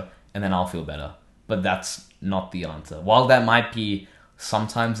pressure, and then I'll feel better. But that's not the answer. While that might be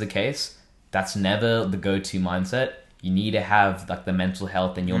sometimes the case, that's never the go-to mindset. You need to have like the mental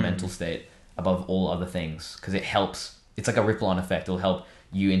health and your mental state above all other things, because it helps. It's like a ripple-on effect. It'll help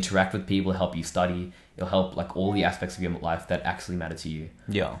you interact with people, help you study. It'll help like all the aspects of your life that actually matter to you.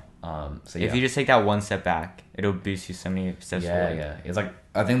 Yeah. So yeah. If you just take that one step back, it'll boost you so many steps forward. Yeah. It's like,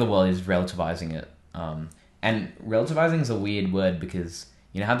 I think the world is relativizing it. And relativizing is a weird word, because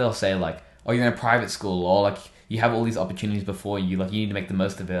you know how they'll say like, oh, you're in a private school, or like you have all these opportunities before you, like you need to make the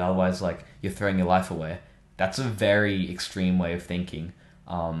most of it, otherwise like you're throwing your life away. That's a very extreme way of thinking.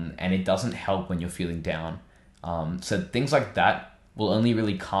 And it doesn't help when you're feeling down. So things like that will only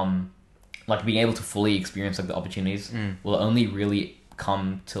really come, like being able to fully experience like the opportunities will only really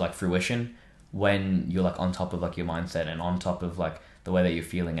come to like fruition when you're like on top of like your mindset and on top of like the way that you're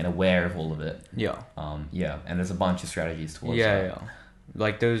feeling and aware of all of it. And there's a bunch of strategies towards that.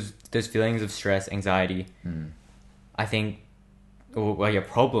 Like those feelings of stress, anxiety, I think, well, your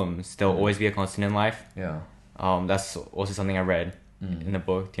problems, there'll always be a constant in life. That's also something I read in the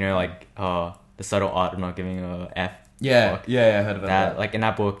book. You know, like The Subtle Art of Not Giving a F. I heard about that. Like in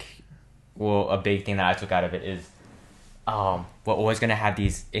that book, well, a big thing that I took out of it is we're always going to have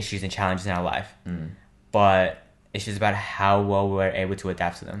these issues and challenges in our life, but it's just about how well we're able to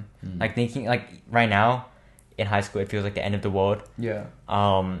adapt to them. Like thinking, like right now in high school, it feels like the end of the world.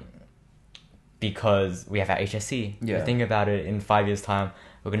 Because we have our HSC. Think about it, in 5 years' time,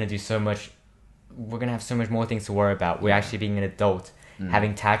 we're going to do so much. We're going to have so much more things to worry about. We're actually being an adult,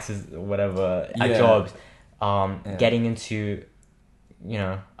 having taxes, whatever, our jobs, getting into,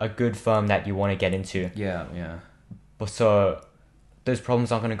 a good firm that you want to get into. But so those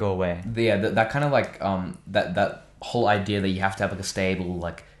problems aren't going to go away. That kind of like, that whole idea that you have to have like a stable,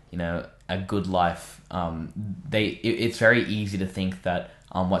 like, a good life. It's very easy to think that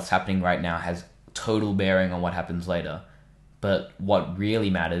what's happening right now has total bearing on what happens later. But what really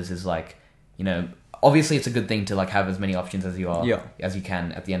matters is like, obviously it's a good thing to like have as many options as as you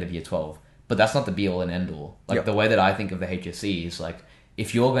can at the end of year 12. But that's not the be all and end all. Like the way that I think of the HSC is like,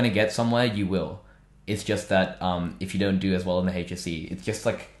 if you're going to get somewhere, you will. It's just that if you don't do as well in the HSC, it's just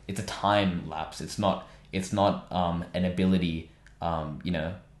like, it's a time lapse. It's not an ability,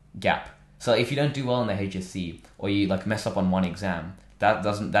 gap. So if you don't do well in the HSC, or you like mess up on one exam, that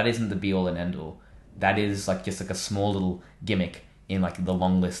isn't the be all and end all. That is like just like a small little gimmick in like the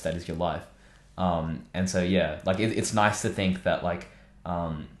long list that is your life. And so like it's nice to think that like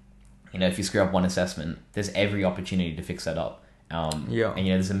if you screw up one assessment, there's every opportunity to fix that up. And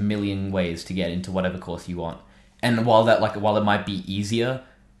there's a million ways to get into whatever course you want. And while it might be easier,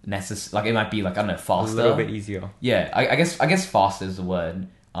 it might be like, I don't know, faster, a little bit easier. I guess faster is the word.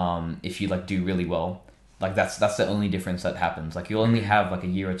 If you like do really well, like that's the only difference that happens. Like you'll only have like a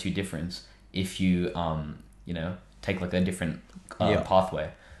year or two difference if you take like a different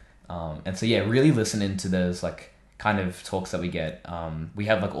pathway. And so really listen into those like kind of talks that we get. We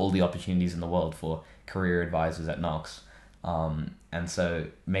have like all the opportunities in the world for career advisors at Knox, and so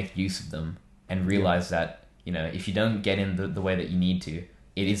make use of them and realize that if you don't get in the way that you need to,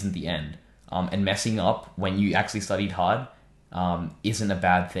 it isn't the end. And messing up when you actually studied hard isn't a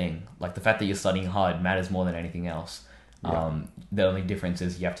bad thing. Like the fact that you're studying hard matters more than anything else. The only difference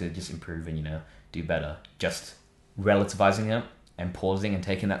is you have to just improve and do better. Just relativizing it and pausing and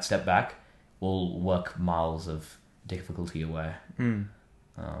taking that step back will work miles of difficulty away.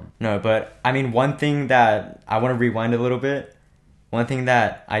 No, but I mean, one thing that I want to rewind a little bit, one thing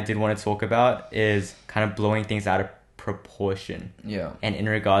that I did want to talk about is kind of blowing things out of proportion. And in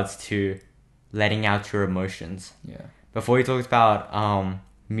regards to letting out your emotions. Before you talked about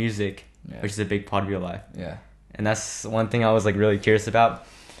music, which is a big part of your life. And that's one thing I was like really curious about.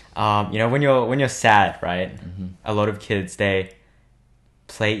 When you're sad, right? A lot of kids, they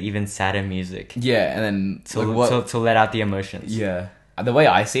play even sadder music. And then to let out the emotions. The way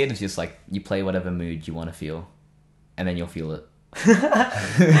I see it is just like you play whatever mood you want to feel, and then you'll feel it. No,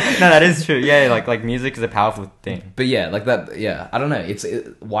 that is true. Like music is a powerful thing. But like that. I don't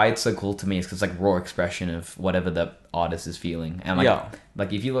know. Why it's so cool to me is because like raw expression of whatever the artist is feeling, and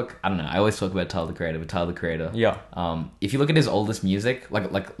like if you look, I don't know. I always talk about Tyler the Creator, but Tyler the Creator. If you look at his oldest music,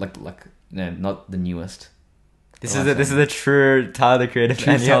 like not the newest. This is a true Tyler the Creator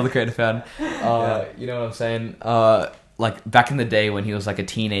fan. Tyler the Creator fan. You know what I'm saying? Like back in the day when he was like a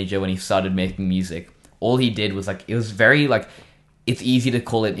teenager, when he started making music, all he did was like, it was very like, it's easy to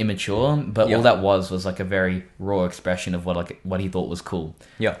call it immature, but all that was like a very raw expression of what he thought was cool.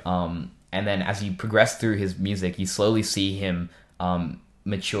 Yeah. And then as you progress through his music, you slowly see him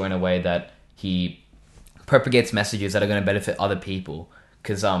mature in a way that he propagates messages that are going to benefit other people.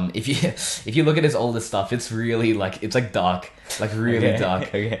 Because if you look at his older stuff, it's really like, it's like dark, like really dark.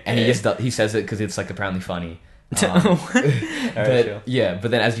 Okay. And he says it because it's like apparently funny. Sure. Yeah,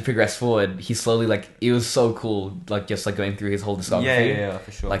 but then as you progress forward, he slowly like, it was so cool, like just like going through his whole discography. Yeah,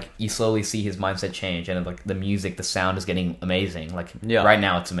 for sure. Like you slowly see his mindset change, and like the music, the sound is getting amazing. Like Yeah. right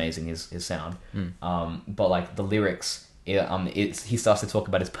now, it's amazing his sound. But like the lyrics, he starts to talk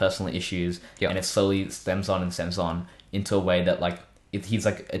about his personal issues, and it slowly stems on into a way that like he's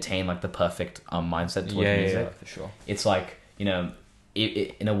like attained like the perfect mindset towards music. Yeah, for sure. It's like, you know,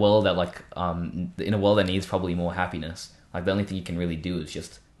 in a world that like in a world that needs probably more happiness, like the only thing you can really do is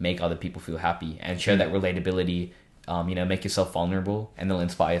just make other people feel happy and show that relatability. You know, make yourself vulnerable, and they'll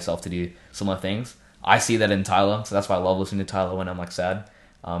inspire yourself to do similar things. I see that in Tyler, so that's why I love listening to Tyler when I'm like sad,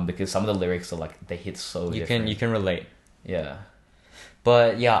 because some of the lyrics are like, they hit so different. You can relate. Yeah,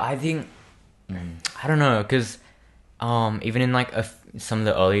 but yeah, I think I don't know, because even in like some of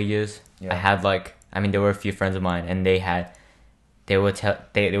the earlier years, I had like, I mean, there were a few friends of mine, and they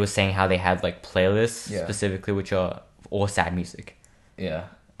were saying how they had like playlists specifically which are all sad music. Yeah.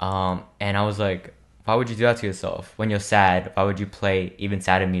 And I was like, why would you do that to yourself? When you're sad, why would you play even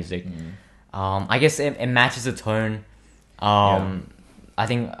sadder music? I guess it matches the tone. I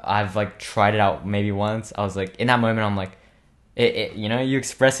think I've like tried it out maybe once. I was like, in that moment, I'm like, it you know, you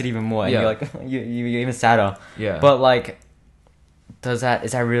express it even more, and you're like, you're even sadder. Yeah. But like, is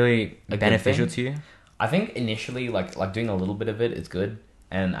that really beneficial to you? I think initially, like doing a little bit of it is good,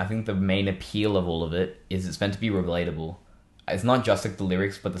 and I think the main appeal of all of it is it's meant to be relatable. It's not just like the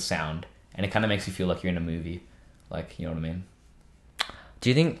lyrics, but the sound, and it kind of makes you feel like you're in a movie, like, you know what I mean? Do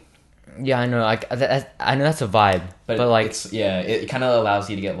you think? Yeah, I know. Like, I know that's a vibe, but like, it kind of allows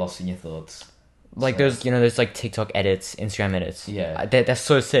you to get lost in your thoughts. Like there's like TikTok edits, Instagram edits. Yeah, that's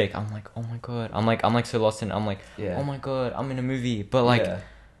so sick. I'm like, oh my god. I'm like so lost in. I'm like, oh my god, I'm in a movie. But like,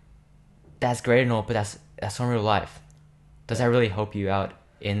 that's great and all, but that's not real life. Does that really help you out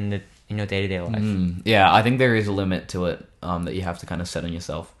in your day-to-day life? Yeah, I think there is a limit to it that you have to kind of set on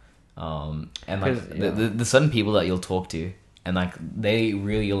yourself. And like the certain people that you'll talk to, and like they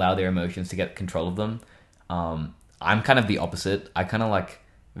really allow their emotions to get control of them. I'm kind of the opposite. I kind of like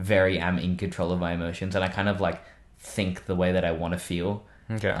am in control of my emotions, and I kind of like think the way that I want to feel.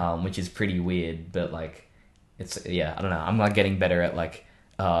 Okay. Which is pretty weird, but like it's I don't know. I'm like getting better at like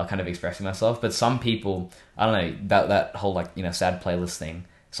kind of expressing myself. But some people, I don't know, that whole like, you know, sad playlist thing.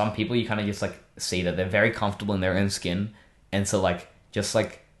 Some people you kind of just like see that they're very comfortable in their own skin, and so like just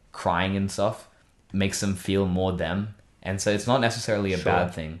like crying and stuff makes them feel more them, and so it's not necessarily a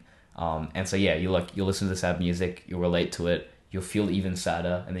bad thing. And so you'll listen to sad music, you'll relate to it, you'll feel even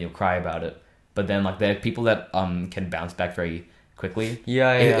sadder, and then you'll cry about it. But then like there are people that can bounce back very quickly.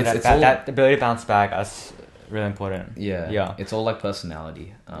 That ability to bounce back, that's really important. Yeah. It's all like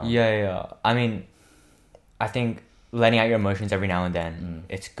personality. I mean, I think letting out your emotions every now and then,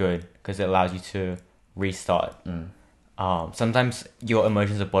 it's good because it allows you to restart. Sometimes your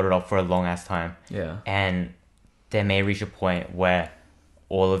emotions are bottled up for a long ass time. Yeah. And they may reach a point where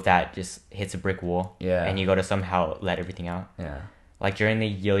all of that just hits a brick wall. Yeah. And you got to somehow let everything out. Yeah. Like during the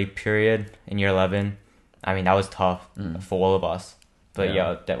yearly period in year 11, I mean, that was tough for all of us. But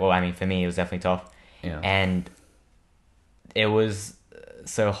for me, it was definitely tough. Yeah. And it was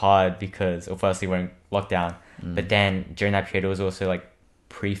so hard because, well, firstly, we're in lockdown. But then during that period, it was also like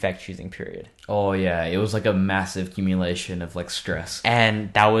prefect choosing period. Oh, yeah. It was like a massive accumulation of like stress.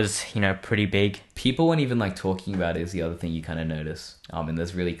 And that was, pretty big. People weren't even like talking about it is the other thing you kind of notice. And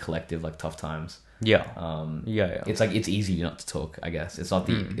there's really collective like tough times. Yeah. It's like it's easy not to talk, I guess. It's not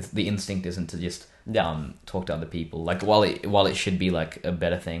the instinct isn't to just talk to other people. Like while it should be like a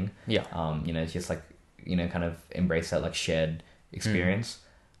better thing. Yeah. It's just like, kind of embrace that like shared experience.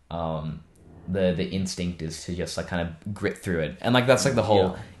 The instinct is to just like kind of grit through it, and like that's like the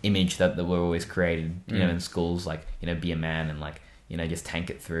whole image that we're always created, in schools, like, be a man and like, just tank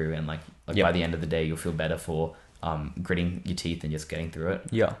it through, and like by the end of the day you'll feel better for gritting your teeth and just getting through it.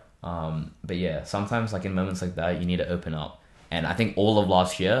 But yeah, sometimes like in moments like that you need to open up, and I think all of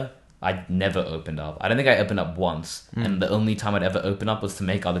last year I never opened up. I don't think I opened up once, and the only time I'd ever open up was to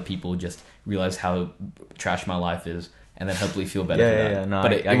make other people just realize how trash my life is, and then hopefully feel better for that. No,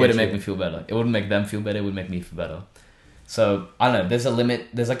 but it wouldn't make me feel better. It wouldn't make them feel better. It would make me feel better. So I don't know. There's a limit.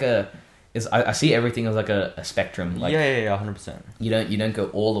 There's like a is I see everything as like a spectrum. Like, yeah, 100%. You don't go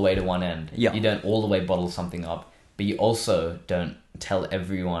all the way to one end. Yeah. You don't all the way bottle something up, but you also don't tell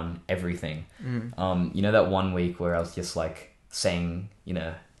everyone everything. You know that one week where I was just like saying, you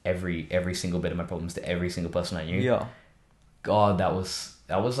know, every single bit of my problems to every single person I knew. Yeah. God, that was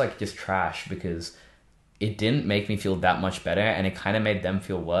like just trash, because it didn't make me feel that much better, and it kind of made them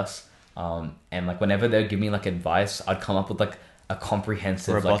feel worse. And like whenever they'd give me like advice, I'd come up with like a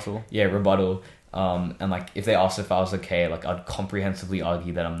comprehensive Rebuttal. Rebuttal. And like if they asked if I was okay, like I'd comprehensively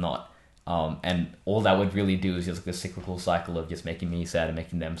argue that I'm not. And all that would really do is just like a cyclical cycle of just making me sad and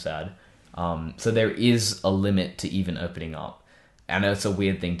making them sad. So there is a limit to even opening up. I know it's a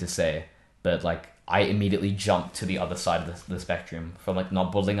weird thing to say, but like I immediately jumped to the other side of the spectrum, from like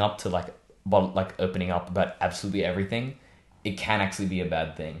not bottling up to like opening up about absolutely everything. It can actually be a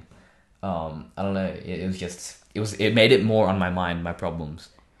bad thing. I don't know. It made it more on my mind, my problems.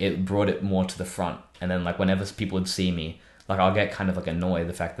 It brought it more to the front. And then like whenever people would see me, like I'll get kind of like annoyed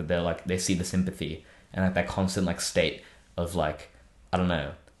the fact that they're like, they see the sympathy and like that constant like state of like, I don't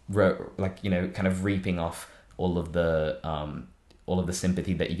know, like, you know, kind of reaping off all of the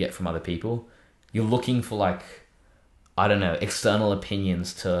sympathy that you get from other people. You're looking for like, I don't know, external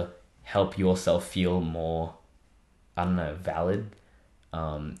opinions to help yourself feel more, I don't know, valid.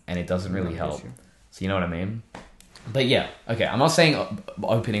 And it doesn't really help. So you know what I mean? But yeah, okay, I'm not saying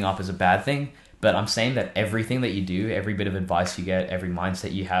opening up is a bad thing, but I'm saying that everything that you do, every bit of advice you get, every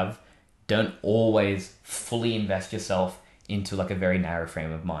mindset you have, don't always fully invest yourself into like a very narrow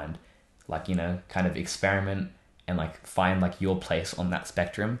frame of mind. Like, you know, kind of experiment and like find like your place on that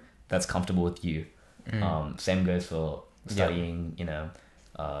spectrum that's comfortable with you. Same goes for studying, you know,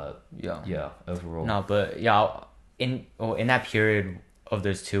 overall. No, but yeah, in that period of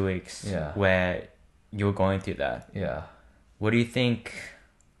those 2 weeks, where you were going through that, what do you think?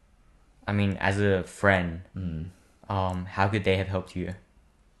 I mean, as a friend, how could they have helped you?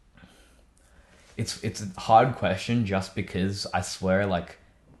 It's a hard question, just because I swear, like,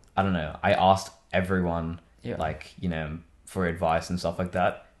 I don't know, I asked everyone, like, you know, for advice and stuff like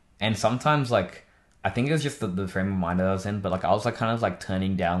that, and sometimes like I think it was just the frame of mind that I was in, but like I was like kind of like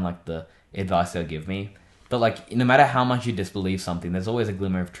turning down like the advice they'll give me. But like no matter how much you disbelieve something, there's always a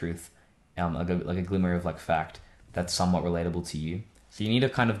glimmer of truth, like a glimmer of like fact that's somewhat relatable to you. So you need to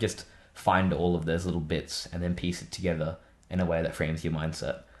kind of just find all of those little bits and then piece it together in a way that frames your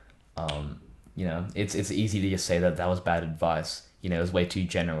mindset. You know, it's easy to just say that was bad advice. You know, it was way too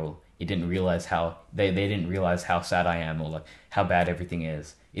general. You didn't realize how they didn't realize how sad I am, or like how bad everything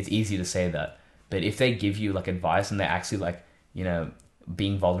is. It's easy to say that. But if they give you like advice and they're actually like, you know,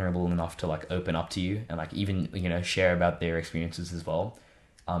 being vulnerable enough to like open up to you and like even, you know, share about their experiences as well,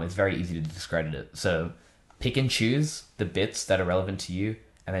 it's very easy to discredit it. So pick and choose the bits that are relevant to you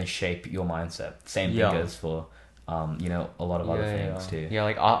and then shape your mindset. Same thing goes for, you know, a lot of other things too. Yeah,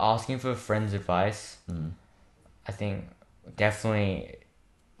 like asking for friends' advice, I think definitely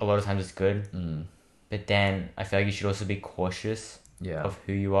a lot of times it's good. But then I feel like you should also be cautious of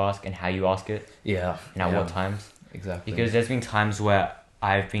who you ask and how you ask it. Yeah. And at what times. Exactly. Because there's been times where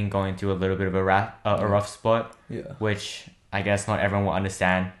I've been going through a little bit of a rough spot, which I guess not everyone will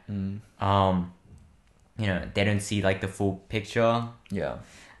understand. You know, they don't see like the full picture. Yeah.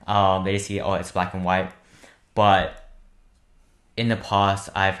 They just see, oh, it's black and white. But in the past,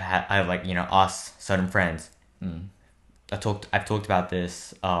 I've like, you know, asked certain friends. I've talked about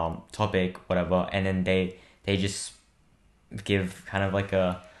this topic, whatever, and then they just give kind of like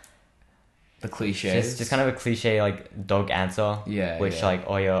the cliches, just kind of a cliche like dog answer, which like,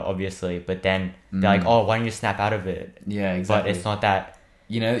 oh yeah, obviously, but then they're like, oh, why don't you snap out of it? Exactly. But it's not that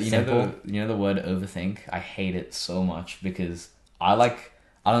simple. You know the word overthink, I hate it so much, because I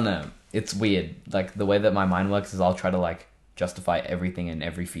don't know, it's weird, like the way that my mind works is I'll try to like justify everything and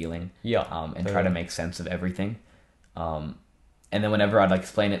every feeling, and try to make sense of everything, and then whenever I'd like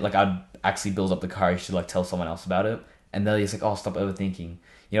explain it, like I'd actually build up the courage to like tell someone else about it, and they're just like, oh, stop overthinking.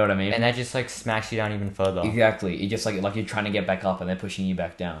 You know what I mean? And that just like smacks you down even further. Exactly. You just like you're trying to get back up and they're pushing you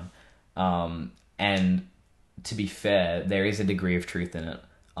back down. And to be fair, there is a degree of truth in it.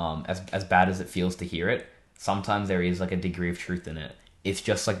 As bad as it feels to hear it, sometimes there is like a degree of truth in it. It's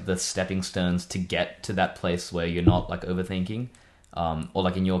just like the stepping stones to get to that place where you're not like overthinking. Or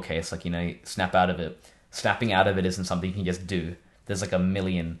like in your case, like, you know, snap out of it. Snapping out of it isn't something you can just do. There's like a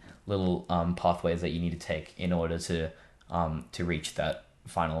million little pathways that you need to take in order to reach that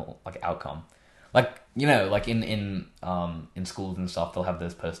final like outcome. Like, you know, like in schools and stuff, they'll have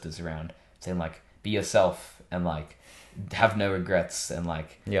those posters around saying like, be yourself and like have no regrets and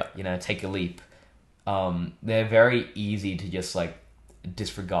like, you know, take a leap. They're very easy to just like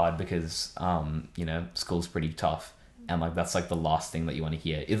disregard because school's pretty tough, and like that's like the last thing that you want to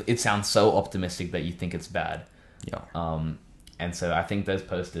hear. It sounds so optimistic that you think it's bad. Yeah. And so I think those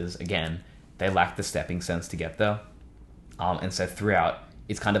posters, again, they lack the stepping stones to get there. And so throughout,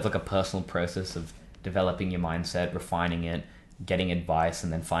 it's kind of like a personal process of developing your mindset, refining it, getting advice,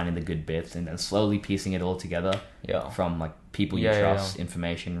 and then finding the good bits, and then slowly piecing it all together. Yeah. From like people you trust,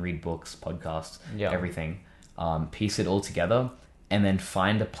 information, read books, podcasts, everything. Piece it all together, and then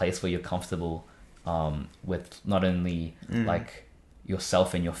find a place where you're comfortable with not only like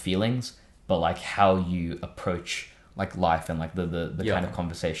yourself and your feelings, but like how you approach like life and like the kind of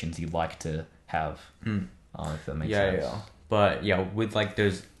conversations you like to have. If that makes sense. Yeah. But yeah, with like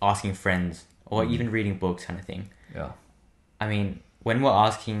those asking friends or even reading books kind of thing. Yeah. I mean, when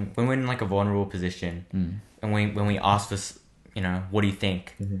we're in like a vulnerable position, and when we ask this, what do you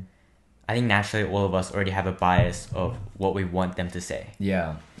think? I think naturally all of us already have a bias of what we want them to say.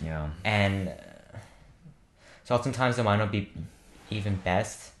 Yeah. And so oftentimes it might not be even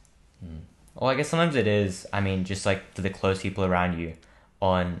best. Well, I guess sometimes it is. I mean, just like to the close people around you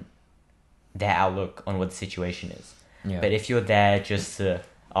on their outlook on what the situation is. Yeah. But if you're there just to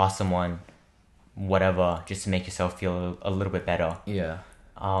ask someone whatever, just to make yourself feel a little bit better. Yeah.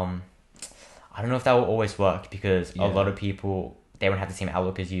 I don't know if that will always work because a lot of people, they won't have the same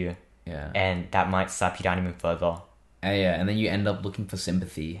outlook as you. Yeah. And that might slap you down even further. And then you end up looking for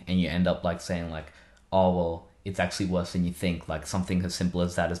sympathy, and you end up like saying like, oh, well, it's actually worse than you think. Like something as simple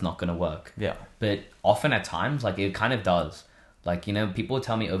as that is not going to work. Yeah. But often at times, like it kind of does. Like, people would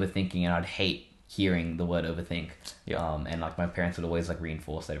tell me overthinking, and I'd hate hearing the word overthink. Yeah. And like my parents would always like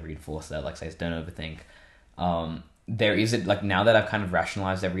reinforce that, like say, don't overthink. There is it like now that I've kind of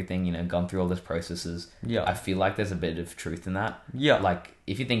rationalized everything, gone through all those processes. Yeah. I feel like there's a bit of truth in that. Yeah. Like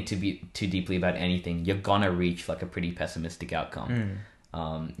if you think too deeply about anything, you're gonna reach like a pretty pessimistic outcome.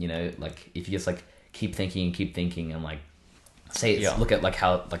 Like if you just like keep thinking and like say look at like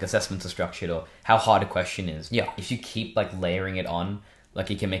how like assessments are structured or how hard a question is. Yeah. If you keep like layering it on, like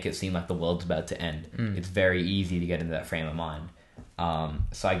it can make it seem like the world's about to end. It's very easy to get into that frame of mind.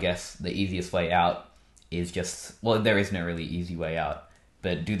 So I guess the easiest way out is there is no really easy way out,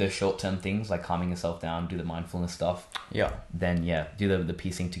 but do the short-term things like calming yourself down, do the mindfulness stuff. Yeah. Then do the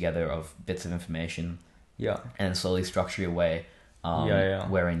piecing together of bits of information. Yeah. And then slowly structure your way.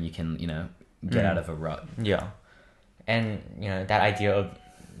 Wherein you can, get out of a rut. Yeah. And, that idea of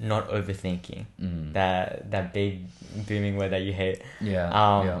not overthinking, that big booming word that you hate.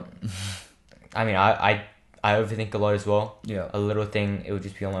 Yeah. I mean, I overthink a lot as well. Yeah. A little thing, it would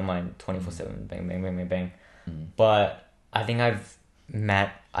just be on my mind 24/7, bang, bang, bang, bang, bang. But I think I've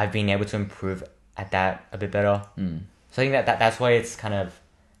been able to improve at that a bit better. So I think that's why it's kind of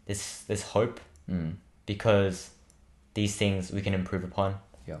this hope, because these things we can improve upon.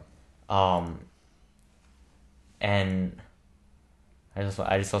 Yeah. And I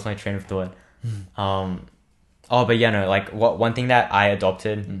just lost my train of thought. One thing that I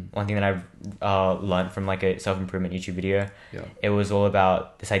adopted, one thing that I've learned from like a self-improvement YouTube video, it was all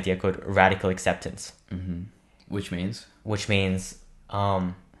about this idea called radical acceptance. Which means,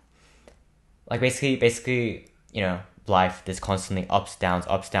 like basically, life, there's constantly ups, downs,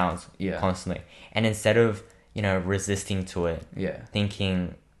 constantly. And instead of, resisting to it,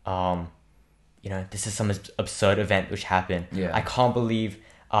 thinking, this is some absurd event which happened. I can't believe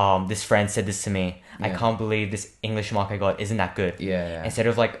this friend said this to me. I can't believe this English mark I got isn't that good. Instead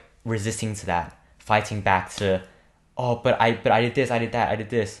of like resisting to that, fighting back to, but I did this, I did that, I did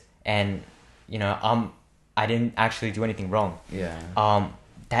this, and I didn't actually do anything wrong.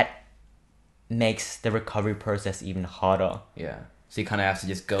 That makes the recovery process even harder. So you kind of have to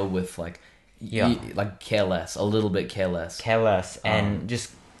just go with like careless, a little bit careless, and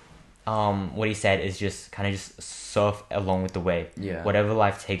just what he said is just kind of just surf along with the wave. Whatever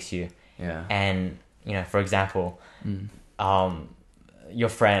life takes you. And for example, your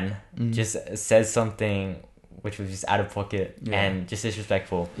friend just says something which was just out of pocket and just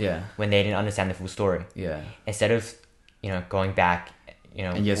disrespectful. When they didn't understand the full story. Instead of going back,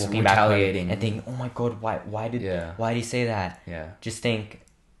 and just walking retaliating back and thinking, oh my god, why did he say that? Just think,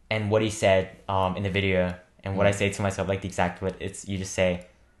 and what he said in the video and what I say to myself, like the exact word, it's you just say,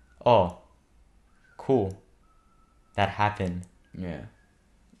 oh, cool, that happened.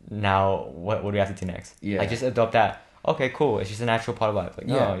 Now what do we have to do next? Like just adopt that. Okay, cool. It's just a natural part of life. Like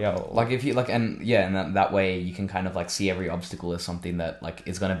like if you like and that way you can kind of like see every obstacle as something that like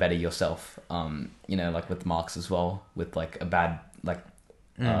is gonna better yourself. Like with Marx as well, with like a bad like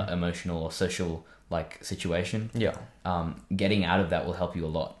emotional or social like situation. Getting out of that will help you a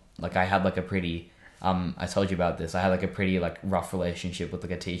lot. Like I had like a pretty I told you about this. I had like a pretty like rough relationship with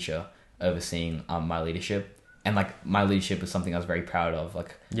like a teacher overseeing my leadership, and like my leadership was something I was very proud of.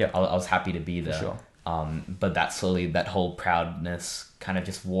 Like I was happy to be there. sure. But that slowly, that whole proudness kind of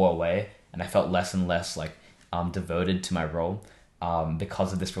just wore away, and I felt less and less like devoted to my role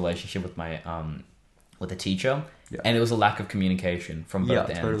because of this relationship with my with the teacher, and it was a lack of communication from both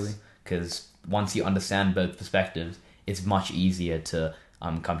ends. Because once you understand both perspectives, it's much easier to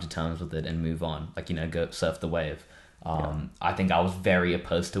come to terms with it and move on. Like, you know, go surf the wave. I think I was very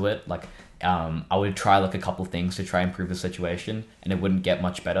opposed to it. Like, I would try like a couple things to try and improve the situation, and it wouldn't get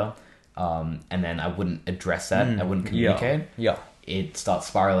much better. And then I wouldn't address that. I wouldn't communicate. It starts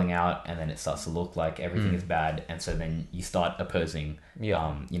spiraling out, and then it starts to look like everything is bad. And so then you start opposing, you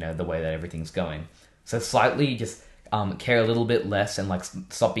know, the way that everything's going. So slightly just care a little bit less, and like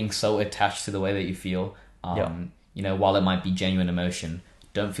stop being so attached to the way that you feel. You know, while it might be genuine emotion,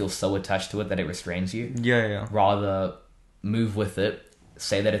 don't feel so attached to it that it restrains you. Rather move with it.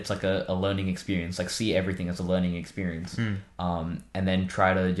 Say that it's like a learning experience. Like, see everything as a learning experience. And then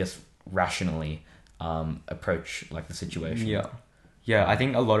try to just rationally approach like the situation. I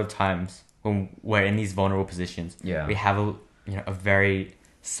think a lot of times when we're in these vulnerable positions, we have a very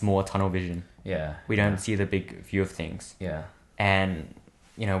small tunnel vision. We don't see the big view of things. And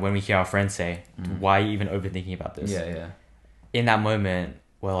you know, when we hear our friends say, why are you even overthinking about this? In that moment,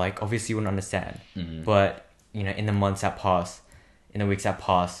 we're like, obviously you wouldn't understand. But you know, in the months that pass, in the weeks that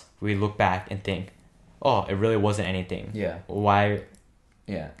pass, we look back and think, oh, it really wasn't anything. Why?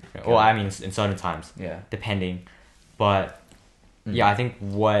 Well, I mean, in certain times. Depending. But I think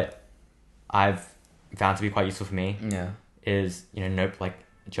what I've found to be quite useful for me is, you know, like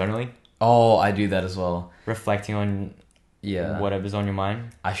journaling. Oh, I do that as well. Reflecting on whatever's on your mind.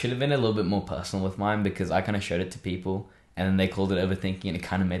 I should have been a little bit more personal with mine, because I kind of showed it to people and then they called it overthinking, and it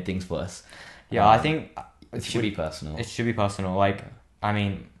kind of made things worse. I think it should be personal. It should be personal. Like, I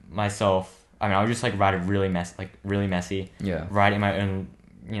mean, myself, I would just like write it really messy. Write it in my own,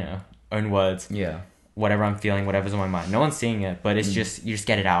 you know, own words. Whatever I'm feeling, whatever's on my mind. No one's seeing it, but it's just, you just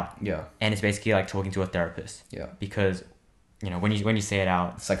get it out. And it's basically like talking to a therapist. Because, you know, when you say it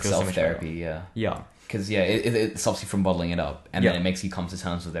out, it's like self-therapy. Because it stops you from bottling it up, and then it makes you come to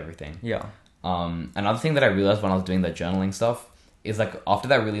terms with everything. Another thing that I realized when I was doing that journaling stuff is, like, after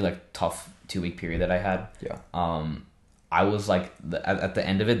that really like tough 2-week period that I had, I was like, at the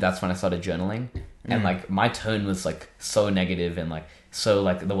end of it, that's when I started journaling, and like my tone was like so negative, and like so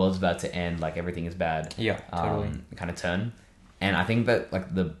like the world's about to end, like everything is bad. Kind of tone. And I think that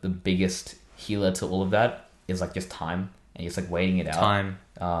like the biggest healer to all of that is like just time, and just like waiting it out.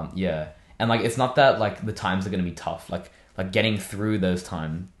 And like, it's not that like the times are going to be tough, like getting through those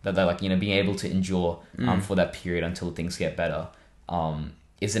times, that they're like, you know, being able to endure for that period until things get better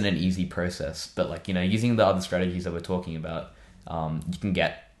isn't an easy process. But like, you know, using the other strategies that we're talking about, you can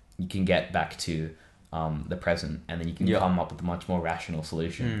get back to the present, and then you can come up with a much more rational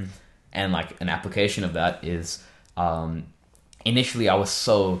solution. And like an application of that is, initially I was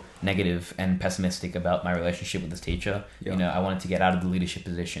so negative and pessimistic about my relationship with this teacher. You know, I wanted to get out of the leadership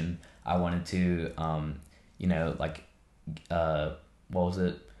position. I wanted to, you know, like, get out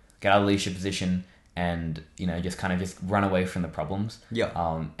of the leadership position, and, you know, just kind of just run away from the problems.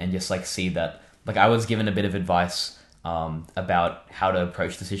 And just like see that, like, I was given a bit of advice about how to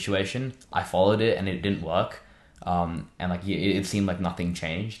approach the situation. I followed it, and it didn't work. And like, it seemed like nothing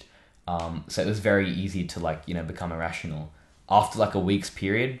changed. So it was very easy to, like, you know, become irrational. After like a week's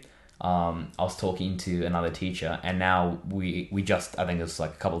period, I was talking to another teacher, and now we just, I think it was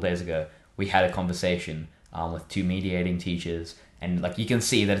like a couple of days ago, we had a conversation with 2 mediating teachers, and like, you can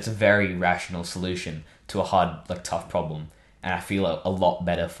see that it's a very rational solution to a hard, like, tough problem, and I feel a lot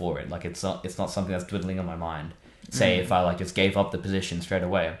better for it. Like, it's not something that's dwindling on my mind. Say if I like just gave up the position straight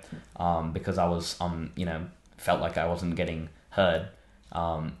away, because I was you know, felt like I wasn't getting heard,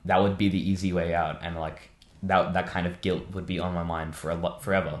 that would be the easy way out, and like, that kind of guilt would be on my mind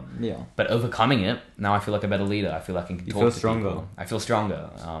forever. But overcoming it, now I feel like a better leader. I feel like I can talk to people. I feel stronger.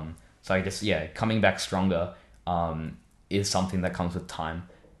 So I just, coming back stronger is something that comes with time,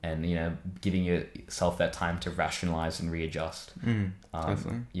 and, you know, giving yourself that time to rationalize and readjust.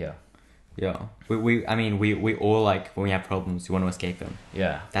 Definitely. We all, like, when we have problems, we want to escape them.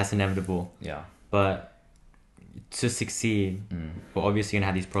 That's inevitable. But to succeed, we're obviously gonna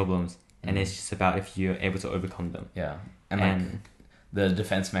have these problems. And it's just about if you're able to overcome them. And like, the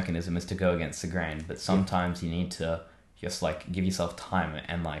defense mechanism is to go against the grain, but sometimes you need to just like give yourself time,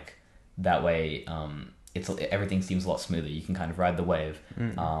 and like that way, everything seems a lot smoother. You can kind of ride the wave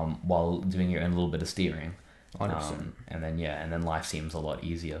while doing your own little bit of steering. 100%. And then life seems a lot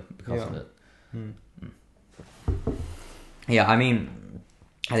easier because of it. Yeah, I mean,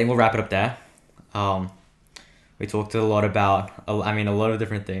 I think we'll wrap it up there. We talked a lot about, a lot of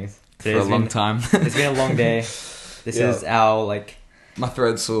different things. For a long time. It's been a long day. This is our, like... My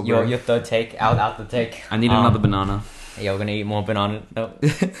throat's sore, bro. Your third take, out the take. I need another banana. Yeah, we're gonna eat more banana. No.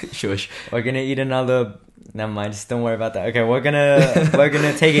 Shush. We're gonna eat another... Never mind, just don't worry about that. Okay, we're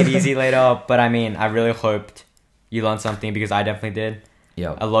gonna take it easy later, but I mean, I really hoped you learned something, because I definitely did.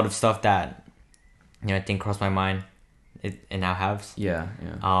 Yeah. A lot of stuff that, I didn't cross my mind, it now has. Yeah.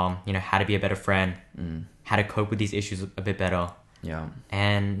 How to be a better friend, how to cope with these issues a bit better. Yeah.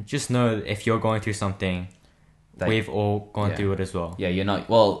 And just know that if you're going through something, we've all gone through it as well. Yeah, you're not...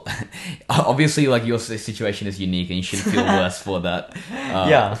 Well, obviously, like, your situation is unique, and you shouldn't feel worse for that.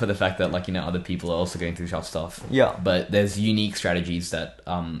 For the fact that, like, other people are also going through tough stuff. Yeah. But there's unique strategies that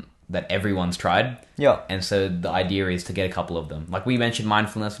everyone's tried. Yeah. And so the idea is to get a couple of them. Like, we mentioned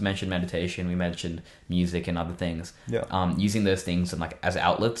mindfulness, we mentioned meditation, we mentioned music and other things. Yeah. Using those things and, like, as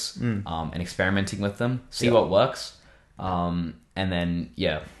outlets, and experimenting with them, see what works. And then,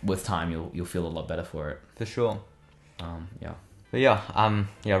 with time, you'll feel a lot better for it. For sure. But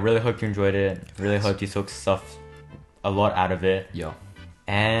really hope you enjoyed it. Really hope you took a lot out of it. Yeah.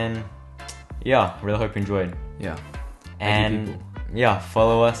 And really hope you enjoyed. Yeah. And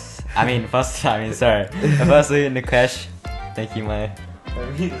follow us. Firstly, Nikesh, thank you, mate.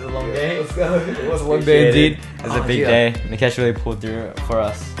 It was a long day. Let's go. It was a long day indeed. It was a big day. Nikesh really pulled through for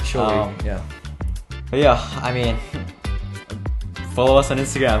us. Surely. Follow us on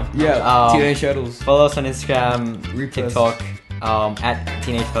Instagram. Teenage Turtles. Follow us on Instagram, Repost. TikTok, at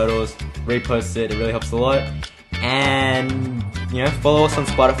Teenage Turtles. Repost it. It really helps a lot. And follow us on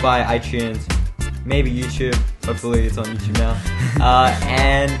Spotify, iTunes, maybe YouTube. Hopefully it's on YouTube now.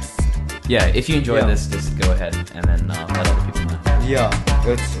 And if you enjoyed this, just go ahead and then let other people know. Yeah,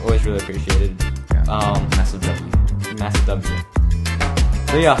 it's always really appreciated. Massive W. Massive W.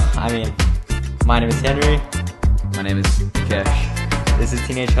 So my name is Henry. My name is Nikesh. This is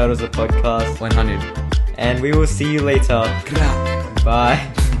Teenage Turtles, the podcast. 100. And we will see you later.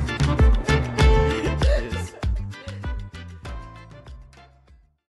 Bye.